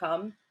who will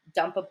come,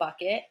 dump a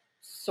bucket,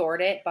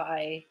 sort it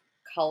by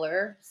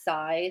color,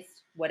 size,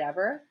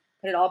 whatever,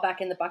 put it all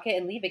back in the bucket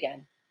and leave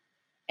again.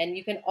 And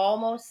you can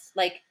almost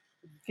like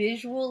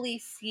visually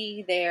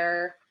see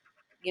their,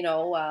 you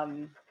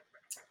know,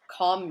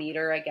 calm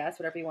meter, I guess,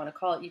 whatever you want to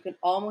call it. You can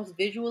almost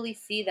visually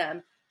see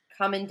them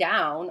coming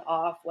down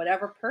off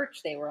whatever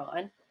perch they were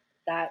on,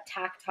 that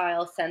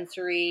tactile,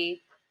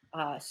 sensory,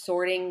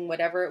 sorting,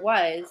 whatever it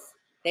was,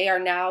 they are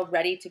now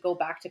ready to go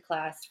back to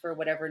class for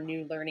whatever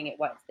new learning it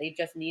was. They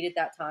just needed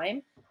that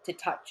time to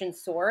touch and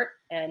sort,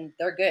 and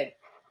they're good.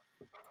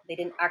 They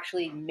didn't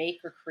actually make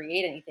or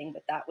create anything,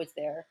 but that was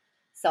their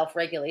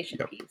self-regulation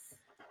Yep. piece.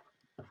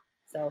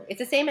 So it's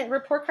the same at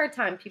report card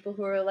time. People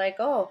who are like,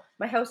 "Oh,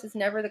 my house is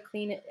never as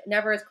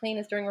clean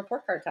as during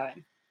report card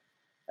time,"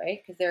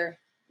 right? Because they're,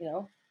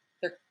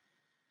 they're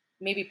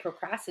maybe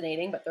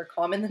procrastinating, but they're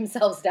calming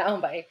themselves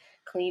down by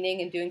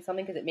cleaning and doing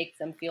something because it makes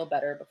them feel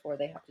better before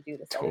they have to do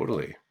this other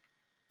thing.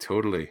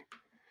 Totally.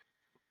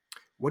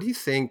 What do you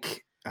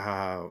think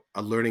a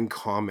learning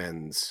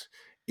commons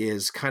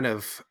is kind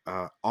of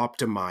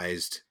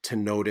optimized to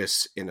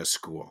notice in a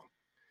school?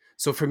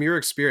 So from your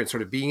experience,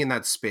 sort of being in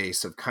that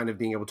space of kind of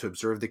being able to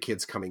observe the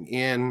kids coming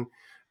in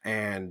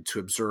and to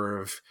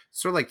observe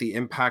sort of like the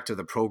impact of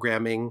the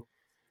programming,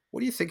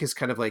 what do you think is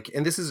kind of like,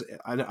 and this is,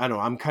 I don't know,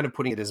 I'm kind of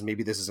putting it as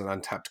maybe this is an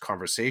untapped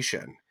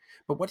conversation,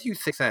 but what do you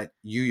think that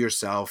you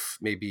yourself,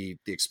 maybe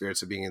the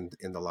experience of being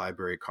in the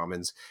library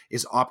commons,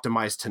 is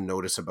optimized to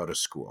notice about a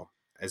school?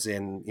 As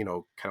in,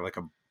 kind of like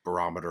a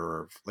barometer,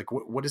 or like,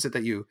 what is it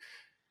that you,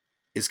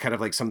 is kind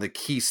of like some of the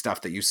key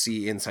stuff that you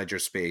see inside your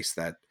space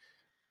that,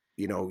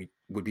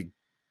 would be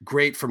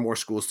great for more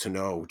schools to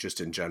know just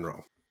in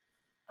general?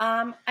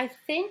 I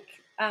think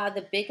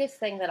the biggest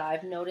thing that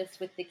I've noticed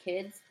with the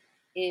kids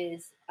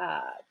is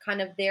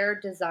kind of their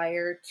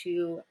desire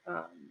to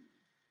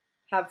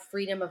have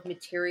freedom of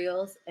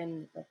materials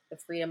and like the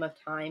freedom of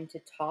time to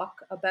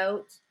talk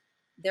about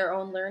their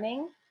own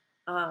learning.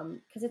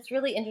 Because it's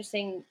really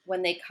interesting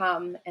when they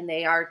come and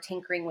they are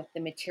tinkering with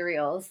the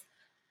materials.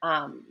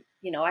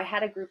 I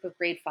had a group of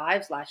grade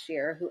fives last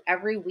year who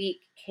every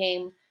week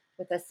came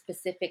with a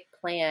specific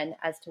plan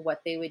as to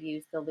what they would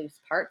use the loose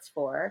parts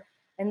for.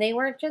 And they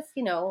weren't just,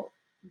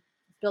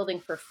 building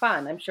for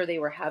fun. I'm sure they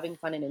were having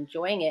fun and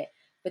enjoying it,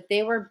 but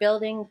they were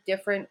building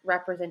different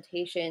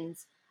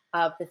representations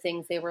of the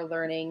things they were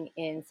learning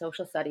in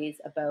social studies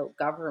about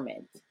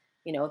government.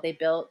 They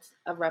built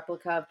a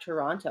replica of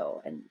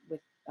Toronto and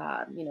with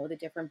the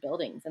different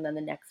buildings, and then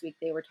the next week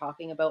they were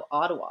talking about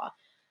Ottawa.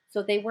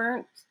 So they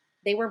were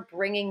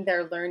bringing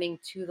their learning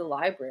to the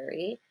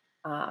library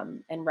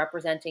and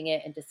representing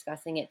it and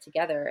discussing it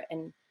together.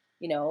 And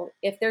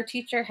if their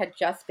teacher had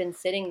just been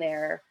sitting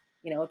there,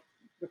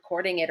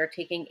 recording it or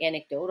taking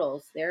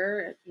anecdotals,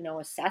 their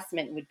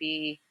assessment would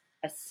be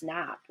a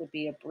snap, would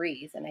be a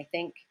breeze. And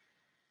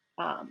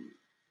um,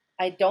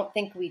 I don't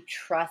think we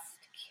trust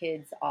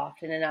kids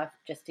often enough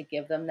just to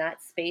give them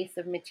that space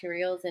of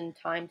materials and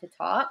time to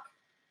talk,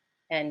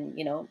 and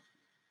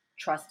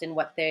trust in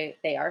what they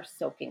are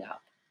soaking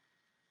up,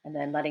 and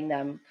then letting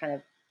them kind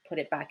of put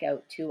it back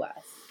out to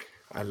us.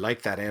 I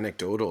like that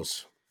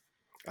anecdotals.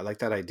 I like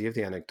that idea of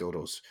the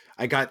anecdotals.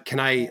 Yeah.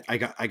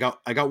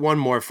 I got one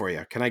more for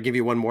you. Can I give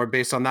you one more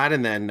based on that?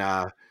 And then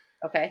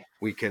Okay.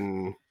 we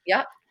can,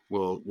 Yep.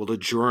 we'll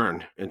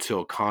adjourn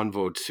until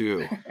Convo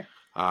 2.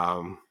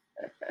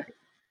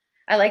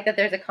 I like that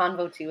there's a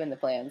convo too in the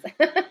plans.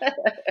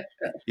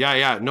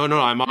 Yeah. No.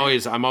 I'm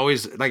always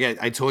like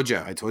I told you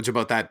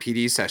about that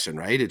PD session,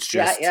 right? It's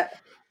Yeah, just yeah.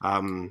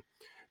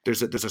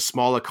 there's a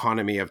small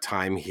economy of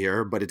time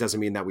here, but it doesn't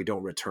mean that we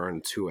don't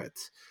return to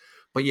it.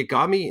 But you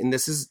got me, and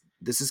this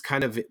is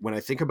kind of when I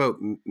think about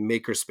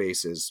maker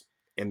spaces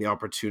and the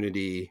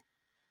opportunity.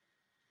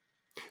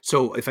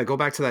 So if I go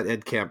back to that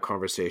Ed Camp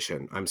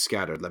conversation, I'm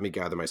scattered. Let me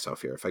gather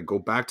myself here. If I go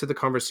back to the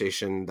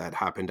conversation that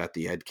happened at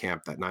the Ed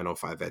Camp, that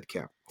 905 Ed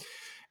Camp,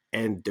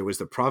 and there was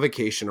the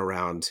provocation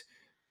around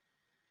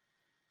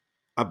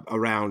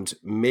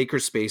maker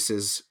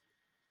spaces,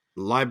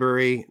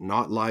 library,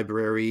 not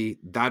library,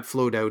 that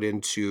flowed out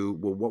into,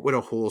 well, what would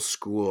a whole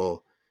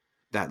school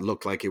that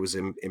looked like it was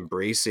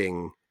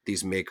embracing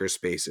these maker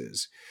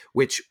spaces,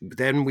 which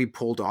then we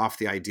pulled off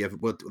the idea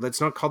of, well, let's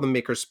not call them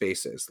maker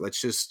spaces. Let's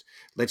just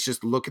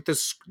look at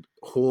this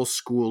whole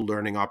school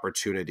learning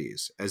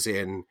opportunities, as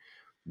in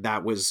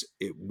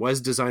it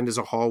was designed as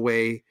a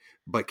hallway,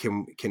 but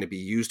can it be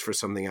used for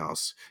something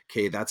else?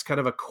 Okay, that's kind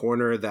of a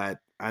corner that,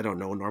 I don't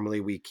know,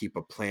 normally we keep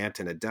a plant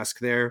and a desk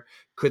there.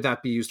 Could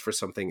that be used for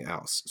something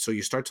else? So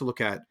you start to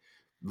look at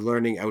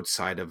learning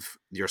outside of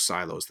your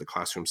silos, the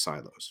classroom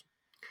silos.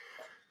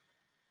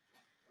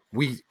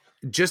 We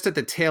just at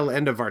the tail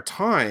end of our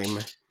time,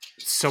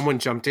 someone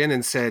jumped in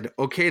and said,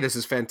 okay, this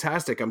is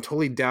fantastic, I'm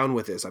totally down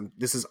with this,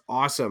 this is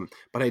awesome,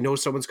 but I know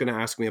someone's going to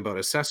ask me about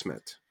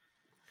assessment.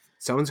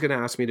 Someone's going to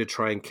ask me to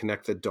try and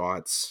connect the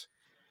dots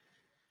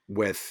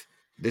with,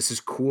 this is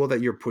cool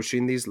that you're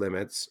pushing these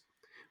limits.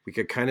 We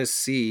could kind of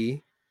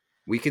see,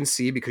 we can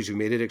see, because you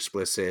made it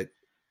explicit,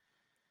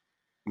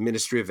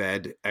 Ministry of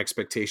Ed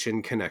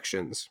expectation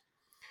connections.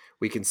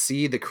 We can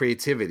see the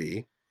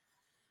creativity.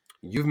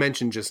 You've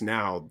mentioned just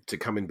now to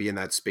come and be in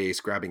that space,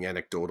 grabbing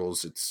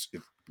anecdotals.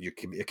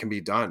 It can be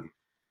done.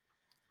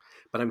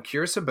 But I'm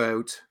curious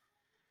about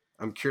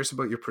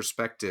your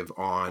perspective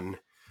on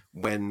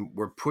when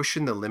we're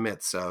pushing the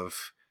limits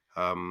of.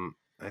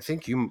 I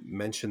think you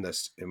mentioned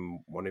this in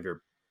one of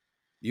your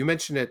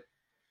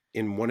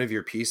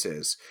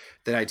pieces,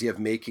 that idea of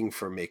making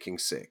for making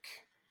sake.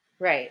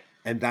 Right.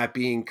 And that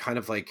being kind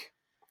of like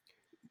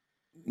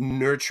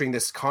nurturing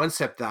this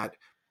concept that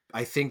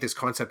I think this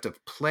concept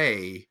of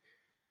play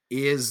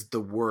is the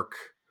work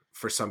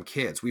for some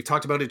kids. We've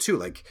talked about it too.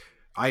 Like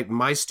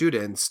my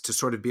students, to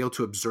sort of be able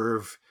to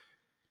observe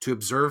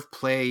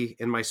play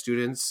in my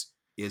students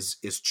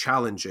is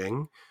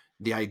challenging.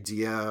 The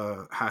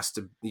idea has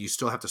to, you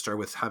still have to start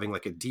with having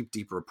like a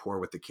deep rapport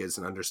with the kids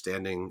and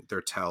understanding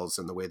their tells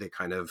and the way they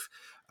kind of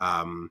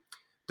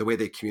the way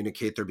they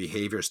communicate their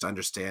behaviors, to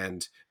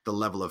understand the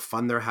level of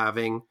fun they're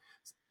having,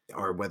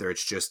 or whether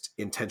it's just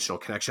intentional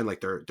connection,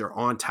 like they're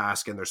on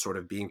task and they're sort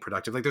of being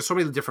productive. Like there's so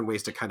many different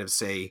ways to kind of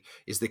say,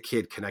 is the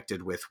kid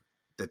connected with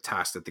the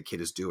task that the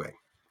kid is doing?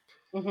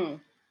 Mm-hmm.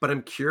 But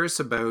I'm curious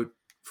about,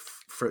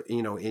 for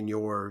in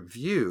your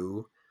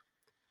view,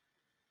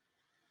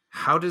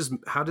 how does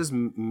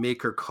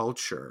maker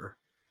culture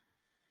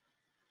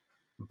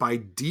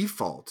by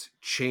default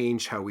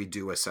change how we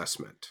do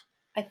assessment?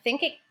 I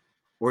think it.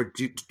 Or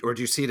do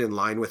you see it in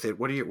line with it?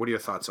 What are your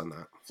thoughts on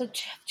that? So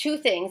two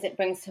things it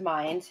brings to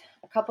mind.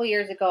 A couple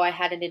years ago, I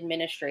had an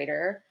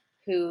administrator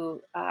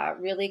who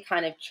really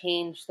kind of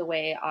changed the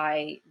way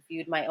I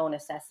viewed my own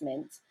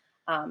assessment.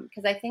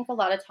 Because I think a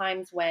lot of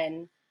times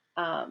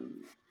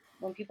um,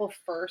 when people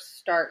first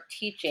start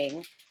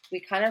teaching, we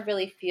kind of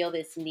really feel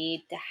this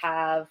need to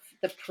have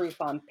the proof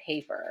on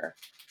paper,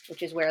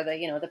 which is where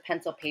the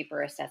pencil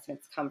paper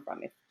assessments come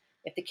from.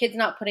 If the kid's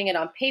not putting it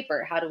on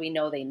paper, how do we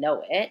know they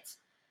know it?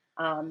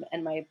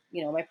 And my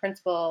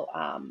principal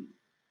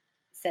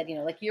said,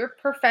 like, your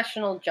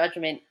professional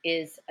judgment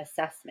is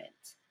assessment.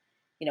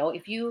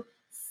 If you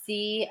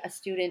see a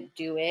student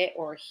do it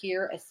or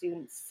hear a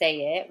student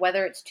say it,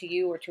 whether it's to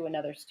you or to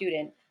another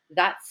student,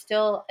 that's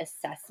still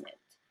assessment.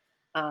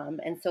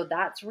 And so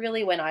that's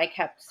really when I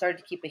started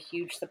to keep a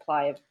huge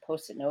supply of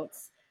post-it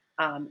notes.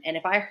 And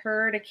if I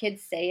heard a kid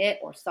say it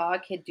or saw a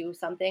kid do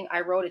something, I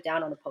wrote it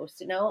down on a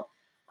post-it note.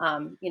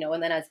 And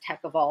then as tech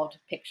evolved,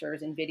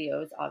 pictures and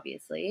videos,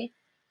 obviously.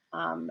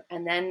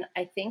 And then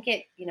I think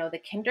the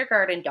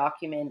kindergarten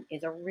document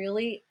is a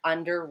really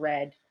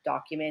underread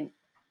document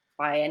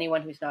by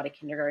anyone who's not a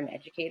kindergarten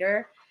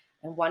educator.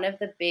 And one of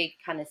the big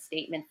kind of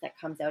statements that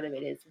comes out of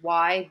it is,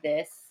 why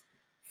this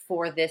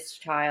for this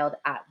child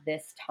at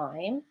this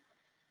time,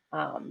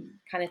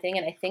 kind of thing.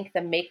 And I think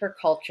the maker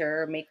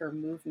culture, maker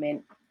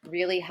movement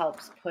really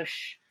helps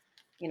push,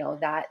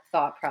 that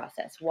thought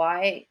process.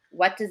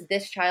 What does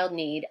this child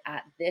need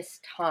at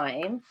this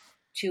time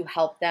to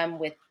help them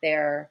with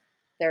their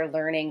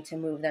learning, to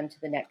move them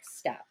to the next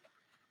step?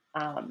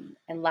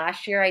 And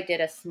last year I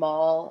did a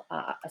small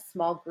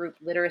group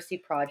literacy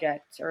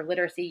project or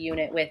literacy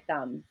unit with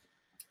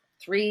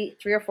three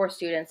or four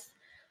students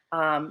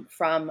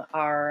from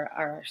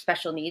our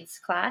special needs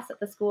class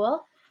at the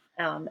school.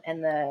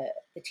 And the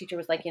teacher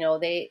was like,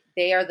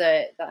 they are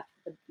the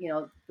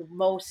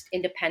most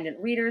independent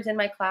readers in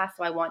my class,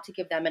 so I want to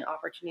give them an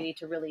opportunity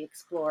to really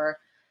explore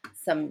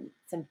some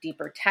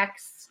deeper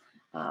texts.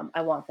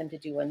 I want them to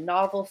do a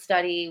novel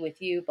study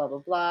with you, blah blah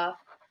blah.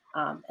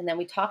 And then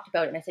we talked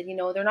about it, and I said,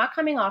 they're not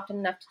coming often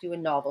enough to do a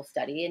novel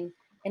study,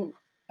 and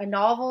a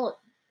novel,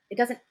 it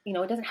doesn't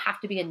have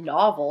to be a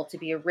novel to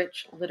be a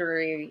rich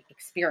literary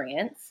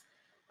experience.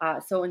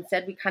 So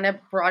instead, we kind of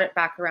brought it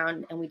back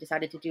around, and we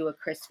decided to do a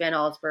Chris Van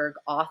Allsburg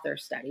author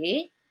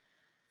study.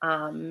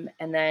 And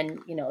then,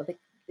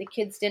 the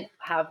kids didn't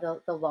have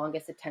the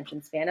longest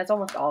attention span, as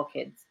almost all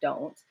kids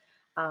don't.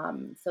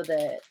 So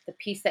the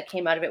piece that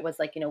came out of it was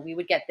like, we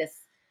would get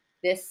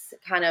this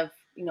kind of,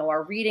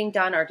 our reading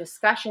done, our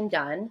discussion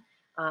done,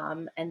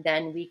 and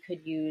then we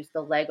could use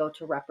the Lego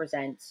to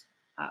represent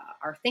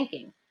our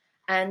thinking.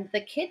 And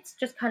the kids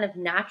just kind of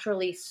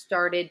naturally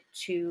started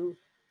to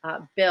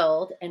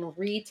build and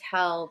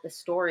retell the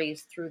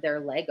stories through their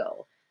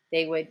Lego.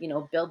 They would,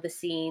 build the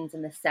scenes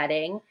and the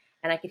setting,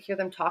 and I could hear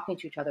them talking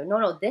to each other.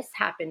 No, this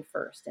happened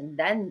first, and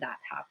then that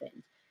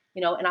happened.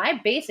 And I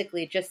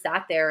basically just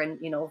sat there and,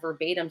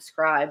 verbatim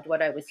scribed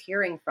what I was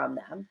hearing from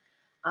them.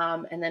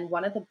 And then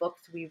one of the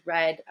books we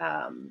read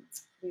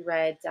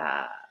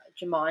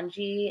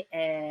Jumanji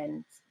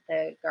and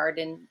The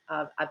Garden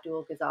of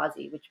Abdul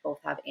Ghazazi, which both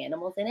have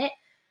animals in it.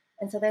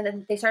 And so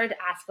then they started to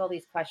ask all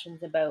these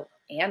questions about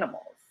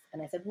animals.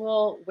 And I said,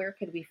 well, where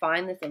could we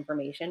find this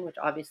information? Which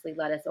obviously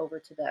led us over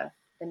to the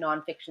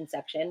nonfiction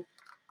section.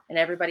 And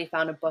everybody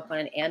found a book on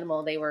an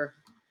animal they were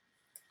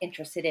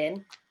interested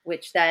in,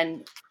 which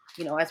then,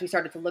 as we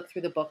started to look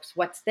through the books,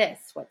 what's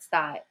this? What's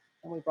that?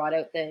 And we brought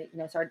out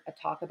started a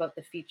talk about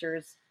the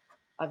features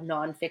of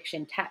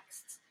nonfiction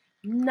texts,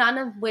 none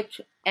of which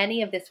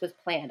any of this was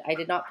planned. I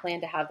did not plan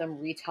to have them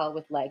retell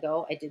with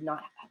Lego. I did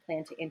not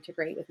plan to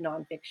integrate with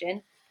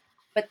nonfiction,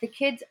 but the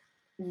kids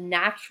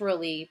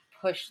naturally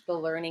pushed the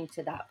learning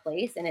to that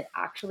place. And it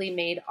actually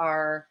made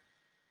our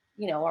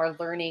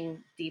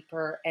learning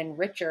deeper and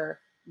richer,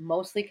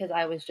 mostly because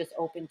I was just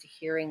open to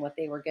hearing what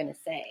they were going to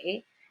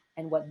say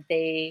and what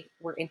they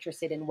were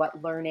interested in,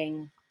 what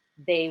learning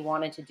they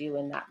wanted to do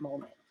in that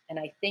moment. And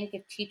I think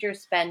if teachers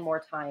spend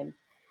more time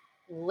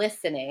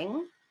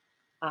listening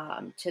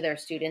to their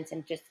students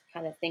and just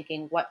kind of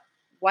thinking,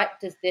 what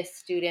does this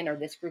student or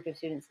this group of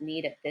students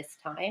need at this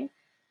time,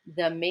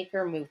 the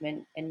maker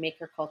movement and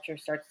maker culture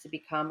starts to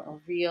become a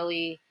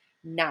really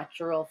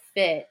natural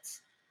fit,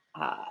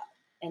 uh,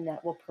 and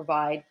that will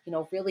provide,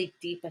 really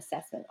deep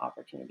assessment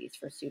opportunities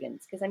for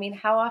students. Because I mean,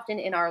 how often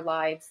in our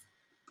lives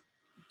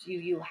do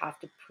you have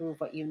to prove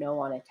what you know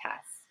on a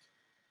test?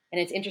 And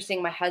it's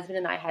interesting. My husband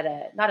and I had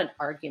not an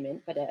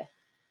argument, but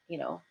you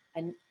know,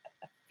 a,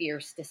 a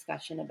fierce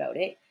discussion about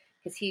it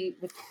because he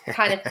was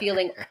kind of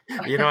feeling.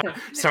 You know what?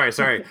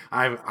 Sorry.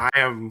 I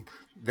am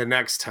the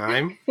next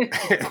time.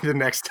 The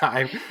next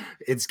time,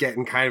 it's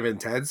getting kind of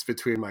intense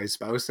between my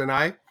spouse and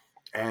I,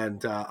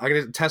 and I'm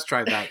going to test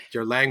drive that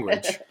your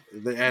language,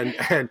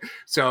 and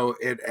so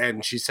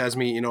and she says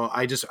me,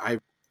 I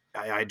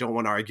don't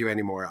want to argue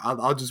anymore.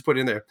 I'll just put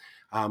in there.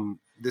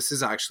 This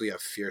is actually a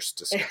fierce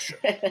discussion.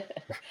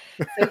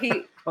 So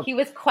he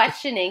was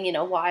questioning,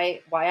 why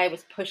I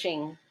was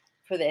pushing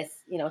for this,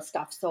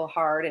 stuff so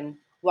hard, and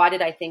why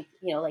did I think,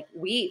 like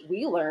we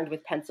learned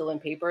with pencil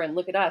and paper, and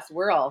look at us,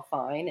 we're all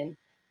fine, and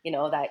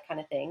that kind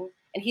of thing.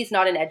 And he's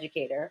not an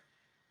educator,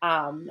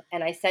 and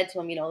I said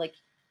to him, like,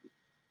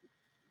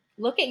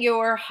 look at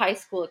your high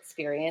school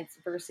experience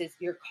versus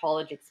your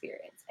college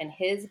experience. And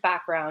his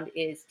background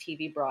is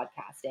TV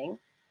broadcasting.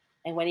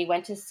 And when he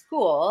went to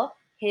school,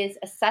 his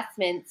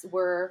assessments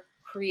were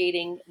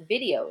creating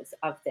videos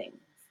of things.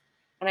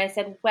 And I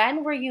said,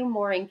 when were you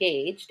more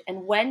engaged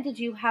and when did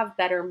you have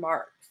better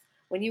marks?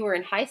 When you were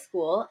in high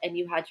school and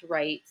you had to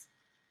write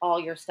all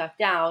your stuff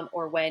down,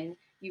 or when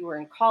you were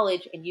in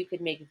college and you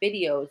could make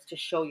videos to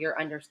show your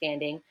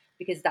understanding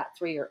because that's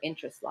where your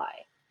interests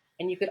lie.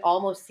 And you could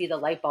almost see the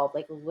light bulb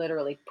like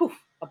literally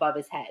poof above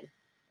his head.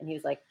 And he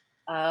was like,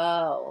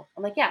 oh.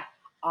 I'm like, yeah,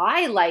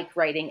 I like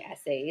writing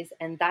essays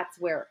and that's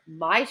where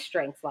my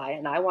strengths lie.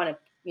 And I want to,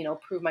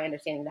 prove my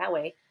understanding that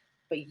way.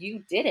 But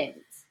you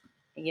didn't,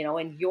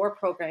 and your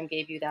program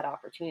gave you that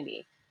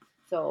opportunity.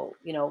 So,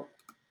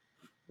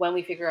 when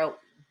we figure out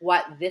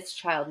what this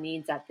child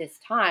needs at this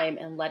time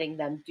and letting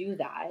them do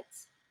that,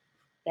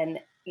 then,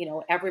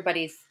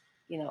 everybody's,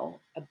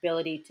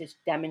 ability to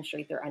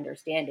demonstrate their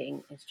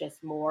understanding is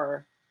just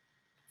more,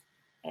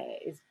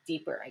 is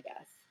deeper, I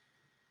guess.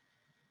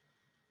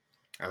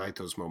 I like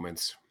those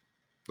moments,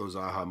 those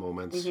aha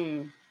moments.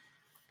 Mm-hmm.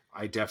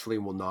 I definitely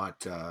will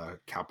not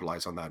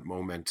capitalize on that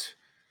moment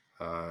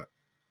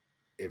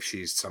if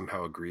she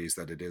somehow agrees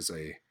that it is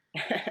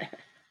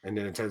and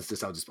then intends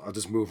this. I'll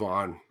just move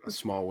on. A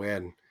small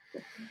win.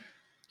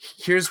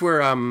 Here's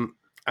where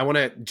I want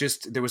to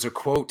just. There was a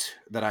quote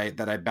that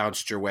I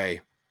bounced your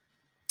way,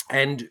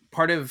 and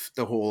part of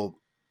the whole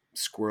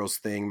squirrels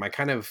thing.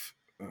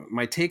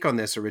 My take on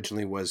this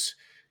originally was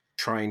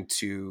trying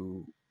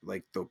to,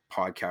 like, the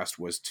podcast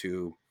was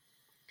to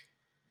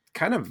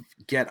kind of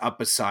get up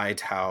beside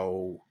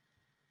how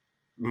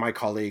my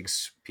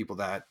colleagues, people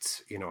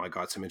that I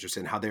got some interest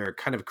in, how they're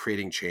kind of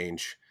creating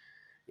change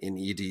in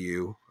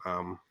EDU,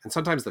 and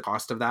sometimes the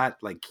cost of that,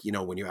 like,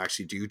 when you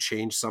actually do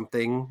change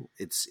something,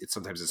 it's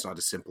sometimes it's not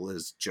as simple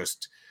as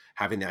just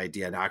having the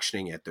idea and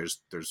actioning it.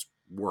 There's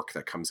work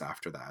that comes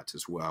after that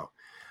as well.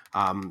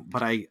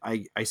 But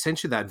I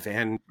sent you that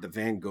the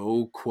Van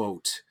Gogh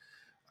quote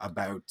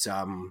about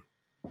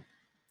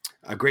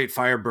a great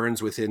fire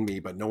burns within me,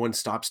 but no one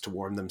stops to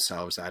warm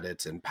themselves at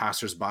it, and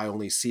passersby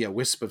only see a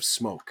wisp of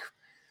smoke.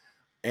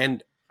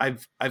 And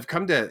I've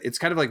come to, it's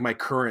kind of like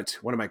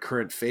one of my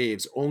current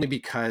faves, only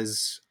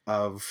because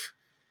of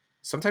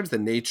sometimes the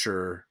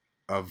nature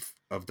of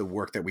the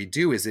work that we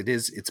do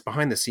it's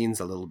behind the scenes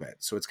a little bit.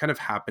 So it's kind of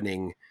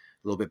happening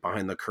a little bit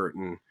behind the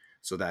curtain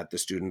so that the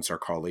students, our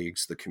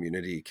colleagues, the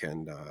community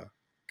can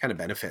kind of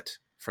benefit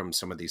from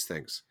some of these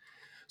things.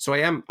 So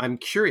I'm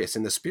curious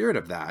in the spirit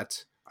of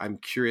that. I'm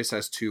curious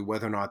as to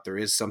whether or not there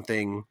is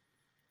something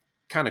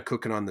kind of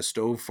cooking on the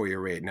stove for you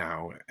right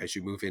now as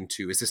you move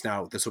into,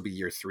 this will be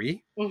year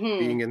 3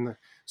 being in the,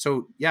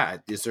 so yeah,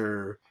 is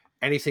there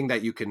anything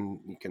that you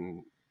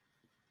can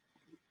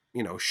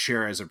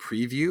share as a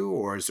preview,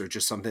 or is there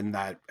just something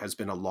that has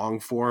been a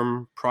long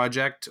form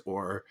project,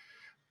 or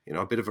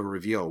a bit of a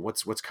reveal?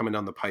 What's coming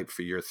down the pipe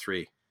for year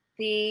 3?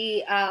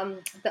 The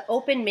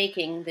open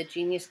making, the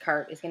Genius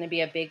Cart, is going to be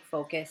a big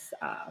focus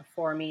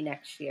for me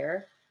next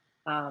year,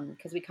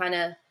 because we kind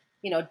of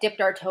dipped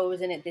our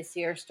toes in it this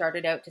year,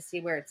 started out to see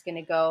where it's going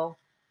to go,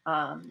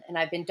 and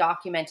I've been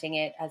documenting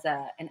it as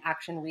an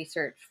action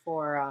research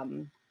for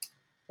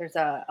there's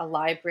a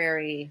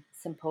library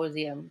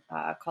symposium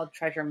called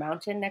Treasure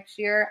Mountain next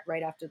year,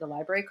 right after the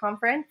library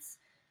conference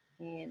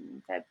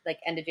in like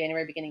end of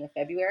January, beginning of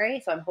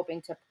February. So I'm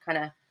hoping to kind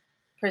of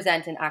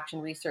present an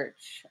action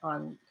research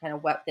on kind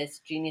of what this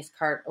Genius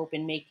Cart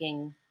open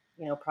making,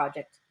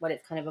 project, what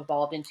it's kind of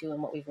evolved into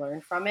and what we've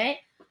learned from it.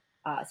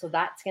 So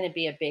that's going to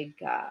be a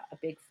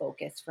big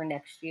focus for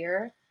next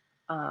year.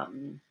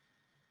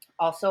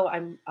 Also,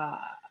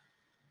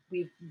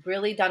 we've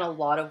really done a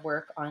lot of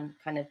work on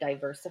kind of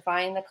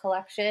diversifying the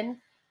collection,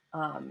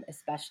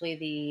 especially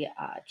the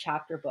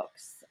chapter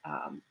books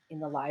in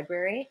the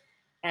library.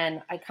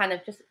 And I kind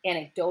of just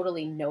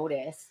anecdotally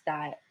noticed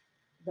that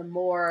the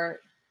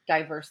more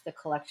diverse the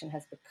collection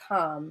has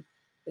become,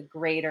 the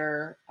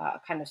greater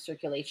kind of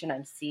circulation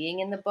I'm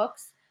seeing in the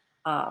books.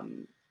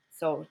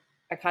 So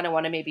I kind of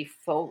want to maybe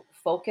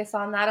focus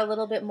on that a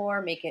little bit more,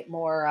 make it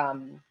more,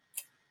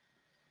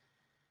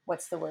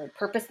 what's the word?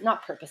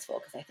 Not purposeful,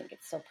 because I think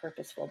it's so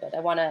purposeful, but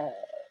I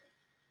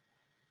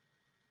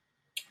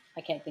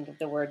can't think of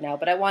the word now,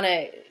 but I want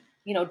to,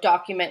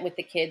 document with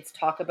the kids,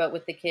 talk about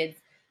with the kids,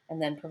 and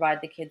then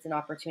provide the kids an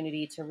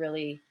opportunity to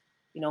really,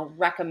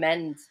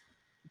 recommend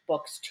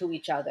books to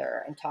each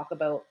other and talk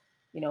about,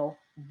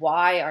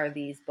 why are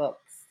these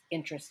books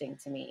interesting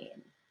to me?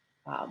 And,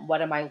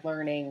 what am I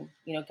learning?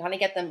 Kind of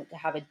get them to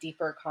have a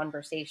deeper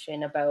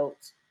conversation about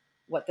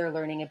what they're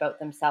learning about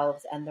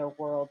themselves and their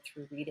world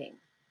through reading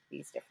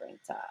these different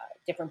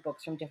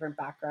books from different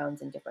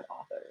backgrounds and different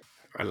authors.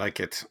 I like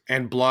it.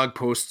 And blog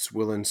posts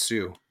will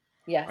ensue.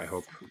 Yes. I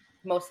hope.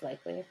 Most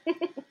likely.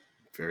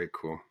 Very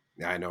cool.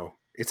 Yeah, I know.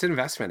 It's an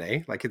investment,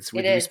 eh? Like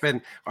we is.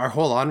 spend our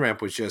whole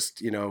on-ramp was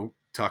just,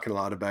 talking a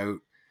lot about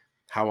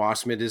how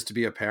awesome it is to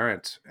be a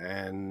parent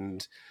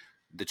and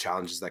the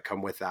challenges that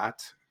come with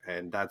that.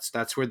 And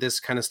that's where this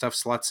kind of stuff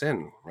slots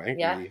in, right?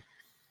 Yeah.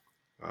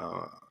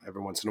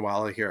 Every once in a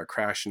while I hear a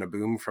crash and a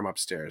boom from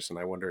upstairs and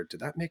I wonder, did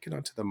that make it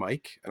onto the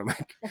mic? And I'm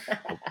like,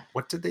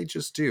 what did they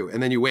just do?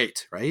 And then you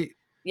wait, right?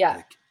 Yeah.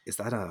 Like, is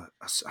that a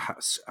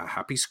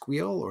happy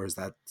squeal or is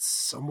that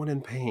someone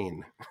in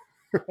pain?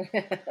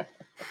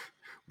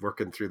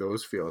 Working through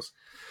those feels.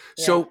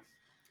 Yeah. So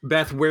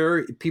Beth, where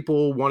are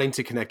people wanting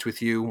to connect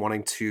with you,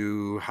 wanting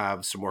to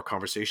have some more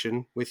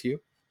conversation with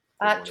you?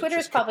 Twitter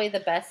is probably the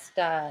best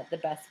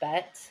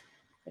bet,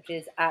 which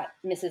is at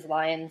Mrs.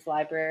 Lyons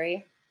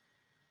Library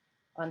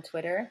on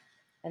Twitter.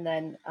 And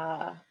then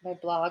my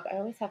blog, I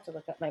always have to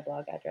look up my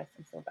blog address.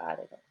 I'm so bad.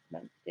 I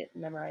didn't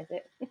memorize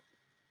it.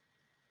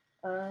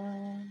 Let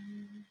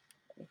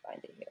me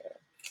find it here.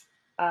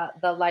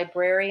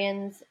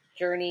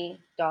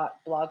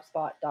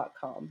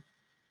 thelibrariansjourney.blogspot.com.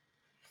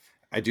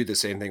 I do the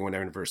same thing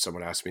whenever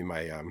someone asks me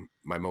my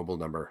my mobile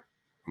number.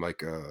 I'm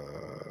like,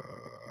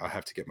 I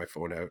have to get my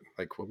phone out.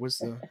 Like, what was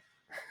the?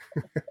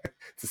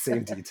 It's the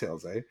same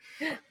details, eh?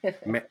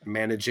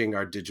 Managing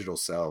our digital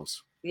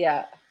selves.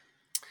 Yeah.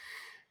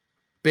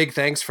 Big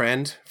thanks,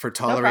 friend, for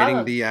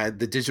tolerating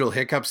the digital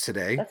hiccups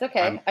today. That's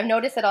okay. I've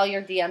noticed that all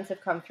your DMs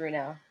have come through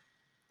now.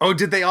 Oh,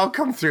 did they all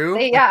come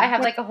through? Yeah, I have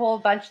like a whole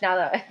bunch now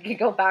that I can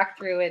go back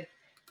through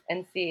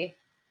and see.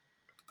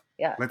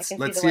 Yeah. Let's see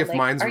if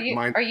mine's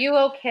mine. Are you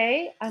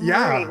okay? I'm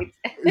worried.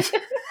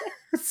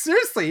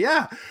 Seriously,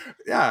 yeah.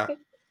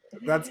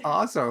 That's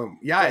awesome.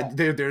 Yeah.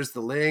 There's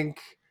the link.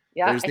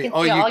 Yeah, I can see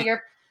all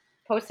your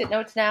Post-it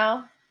notes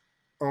now.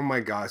 Oh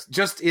my gosh.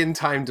 Just in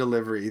time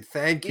delivery.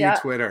 Thank you,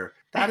 Twitter.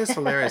 That is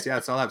hilarious. Yeah,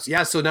 it's all up.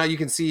 Yeah, so now you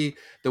can see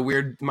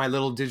my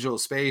little digital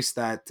space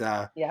that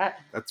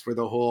that's where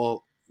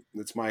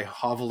it's my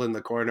hovel in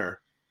the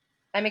corner.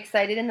 I'm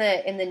excited in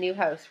the new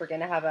house. We're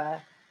gonna have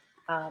a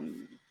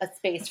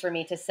space for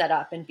me to set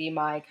up and be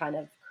my kind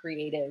of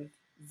creative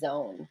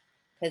zone.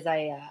 Because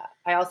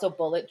I also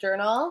bullet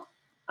journal.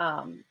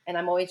 And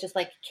I'm always just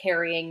like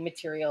carrying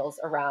materials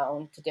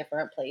around to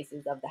different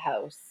places of the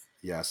house.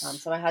 Yes.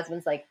 So my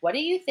husband's like, what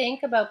do you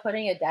think about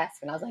putting a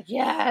desk? And I was like,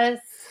 yes.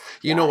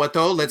 You know what,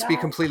 though? Let's be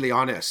completely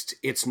honest.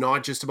 It's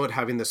not just about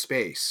having the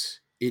space.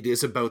 It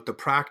is about the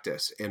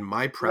practice. And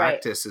my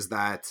practice is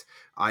that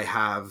I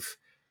have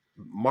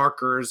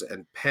markers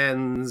and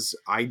pens.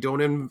 I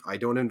don't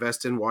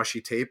invest in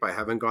washi tape. I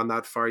haven't gone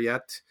that far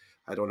yet.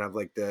 I don't have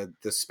like the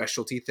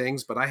specialty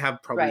things, but I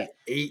have probably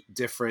 8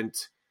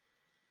 different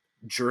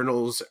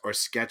journals or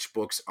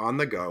sketchbooks on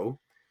the go.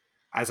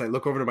 As I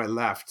look over to my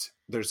left,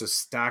 there's a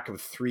stack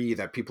of 3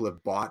 that people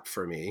have bought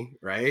for me,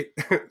 right?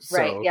 So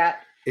right, yeah.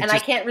 And I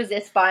can't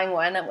resist buying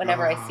one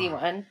whenever I see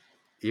one.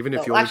 Even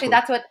if you actually,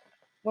 that's what,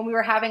 when we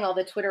were having all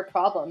the Twitter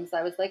problems,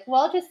 I was like,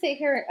 well, I'll just sit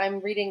here.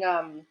 I'm reading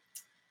a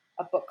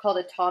book called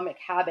Atomic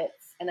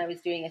Habits, and I was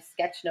doing a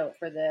sketch note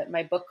for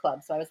my book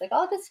club. So I was like,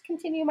 I'll just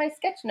continue my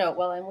sketch note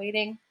while I'm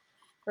waiting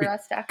for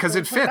us to because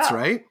it fits,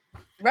 right?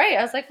 Right.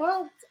 I was like,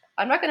 well,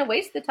 I'm not going to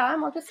waste the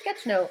time. I'll just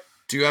sketch note.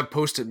 Do you have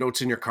Post-it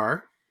notes in your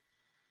car?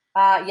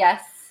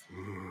 Yes.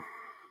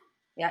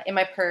 Yeah, in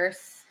my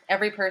purse.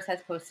 Every purse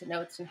has Post-it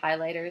notes and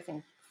highlighters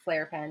and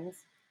flare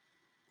pens.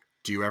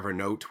 Do you ever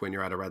note when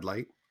you're at a red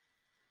light?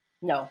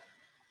 No.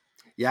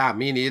 Yeah,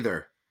 me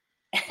neither.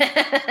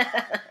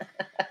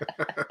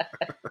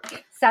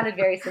 Sounded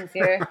very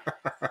sincere.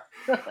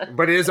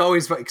 But it is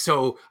always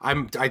so.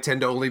 I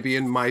tend to only be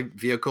in my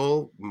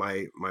vehicle.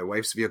 My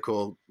wife's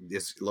vehicle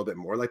is a little bit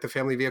more like the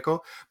family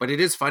vehicle. But it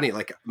is funny.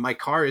 Like my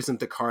car isn't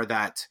the car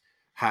that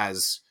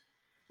has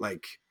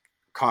like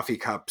coffee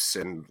cups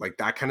and like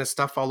that kind of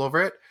stuff all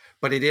over it.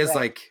 But it is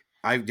like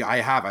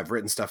I've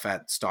written stuff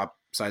at stop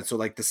signs. So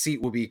like the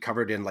seat will be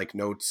covered in like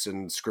notes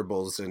and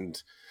scribbles. And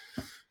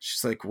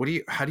she's like, what do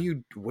you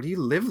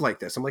live like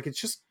this? I'm like, it's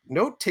just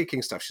note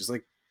taking stuff. She's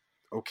like,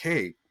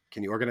 okay,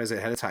 can you organize it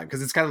ahead of time?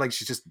 Because it's kind of like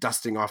she's just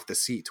dusting off the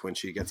seat when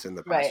she gets in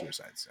the passenger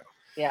side. So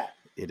yeah,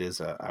 it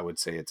is I would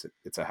say it's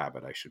a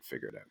habit. I should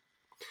figure it out.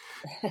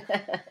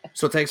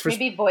 So thanks for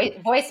maybe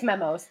voice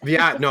memos.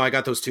 Yeah, no, I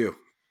got those too.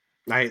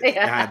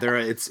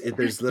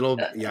 There's little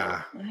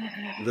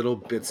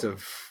bits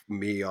of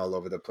me all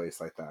over the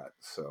place like that.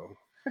 So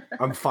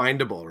I'm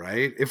findable,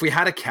 right? If we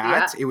had a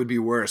cat, it would be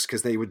worse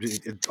because they would be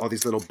all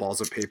these little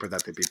balls of paper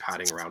that they'd be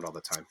patting around all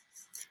the time.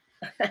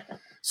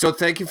 So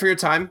thank you for your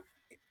time.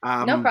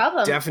 No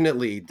problem.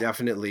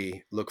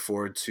 Definitely look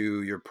forward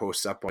to your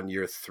posts up on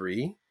year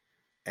 3,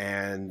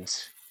 and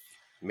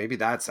maybe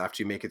that's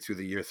after you make it through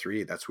the year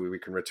 3. That's where we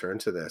can return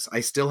to this.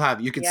 I still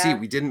have, you can see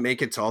we didn't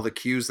make it to all the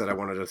cues that I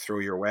wanted to throw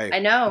your way. I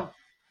know.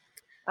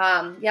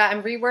 I'm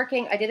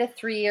reworking. I did a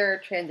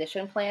 3-year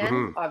transition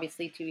plan,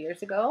 obviously 2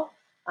 years ago.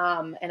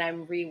 And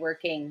I'm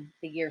reworking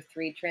the year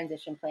 3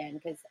 transition plan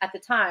because at the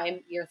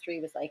time, year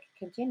 3 was like,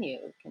 continue.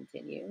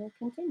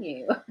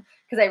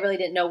 Because I really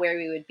didn't know where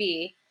we would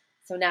be.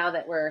 So now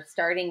that we're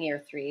starting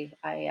year 3,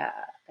 I'm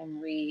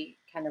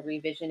kind of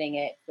revisioning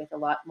it with a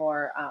lot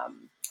more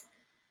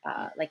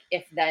like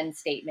if-then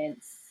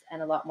statements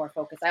and a lot more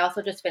focus. I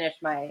also just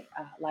finished my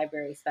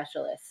library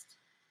specialist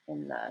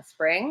in the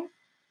spring.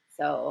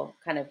 So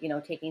kind of,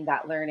 taking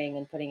that learning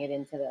and putting it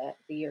into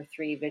the year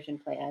 3 vision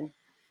plan.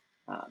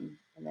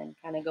 And then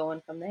kind of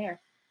going from there.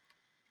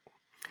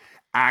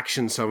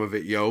 Action some of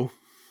it, yo.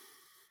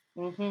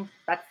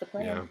 That's the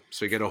plan. Yeah.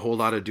 So you get a whole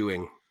lot of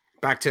doing.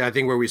 Back to, I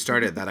think, where we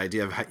started, that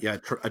idea of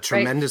a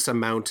tremendous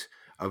amount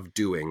of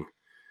doing.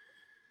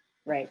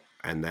 Right.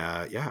 And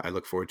I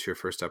look forward to your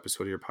first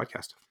episode of your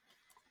podcast.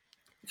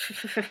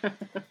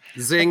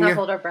 Zing. Let's not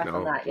hold our breath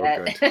on that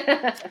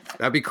yet.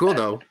 That'd be cool,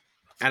 though.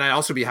 And I'd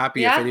also be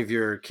happy if any of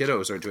your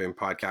kiddos are doing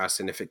podcasts,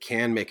 and if it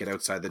can make it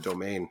outside the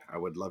domain,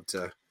 I'd love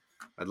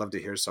to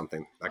hear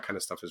something. That kind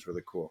of stuff is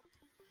really cool.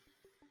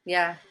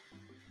 Yeah,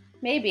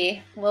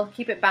 maybe we'll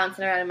keep it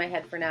bouncing around in my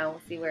head for now.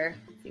 We'll see where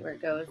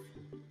it goes.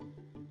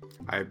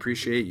 I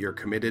appreciate your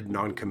committed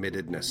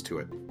non-committedness to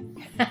it.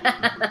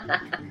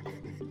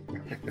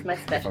 It's my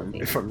specialty.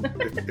 If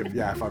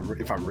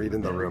I'm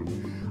reading the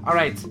room. All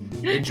right.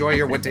 Enjoy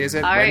your, what day is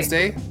it? All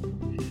Wednesday?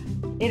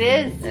 Right. It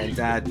is.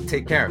 And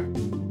take care.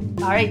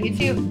 All right. You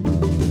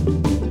too.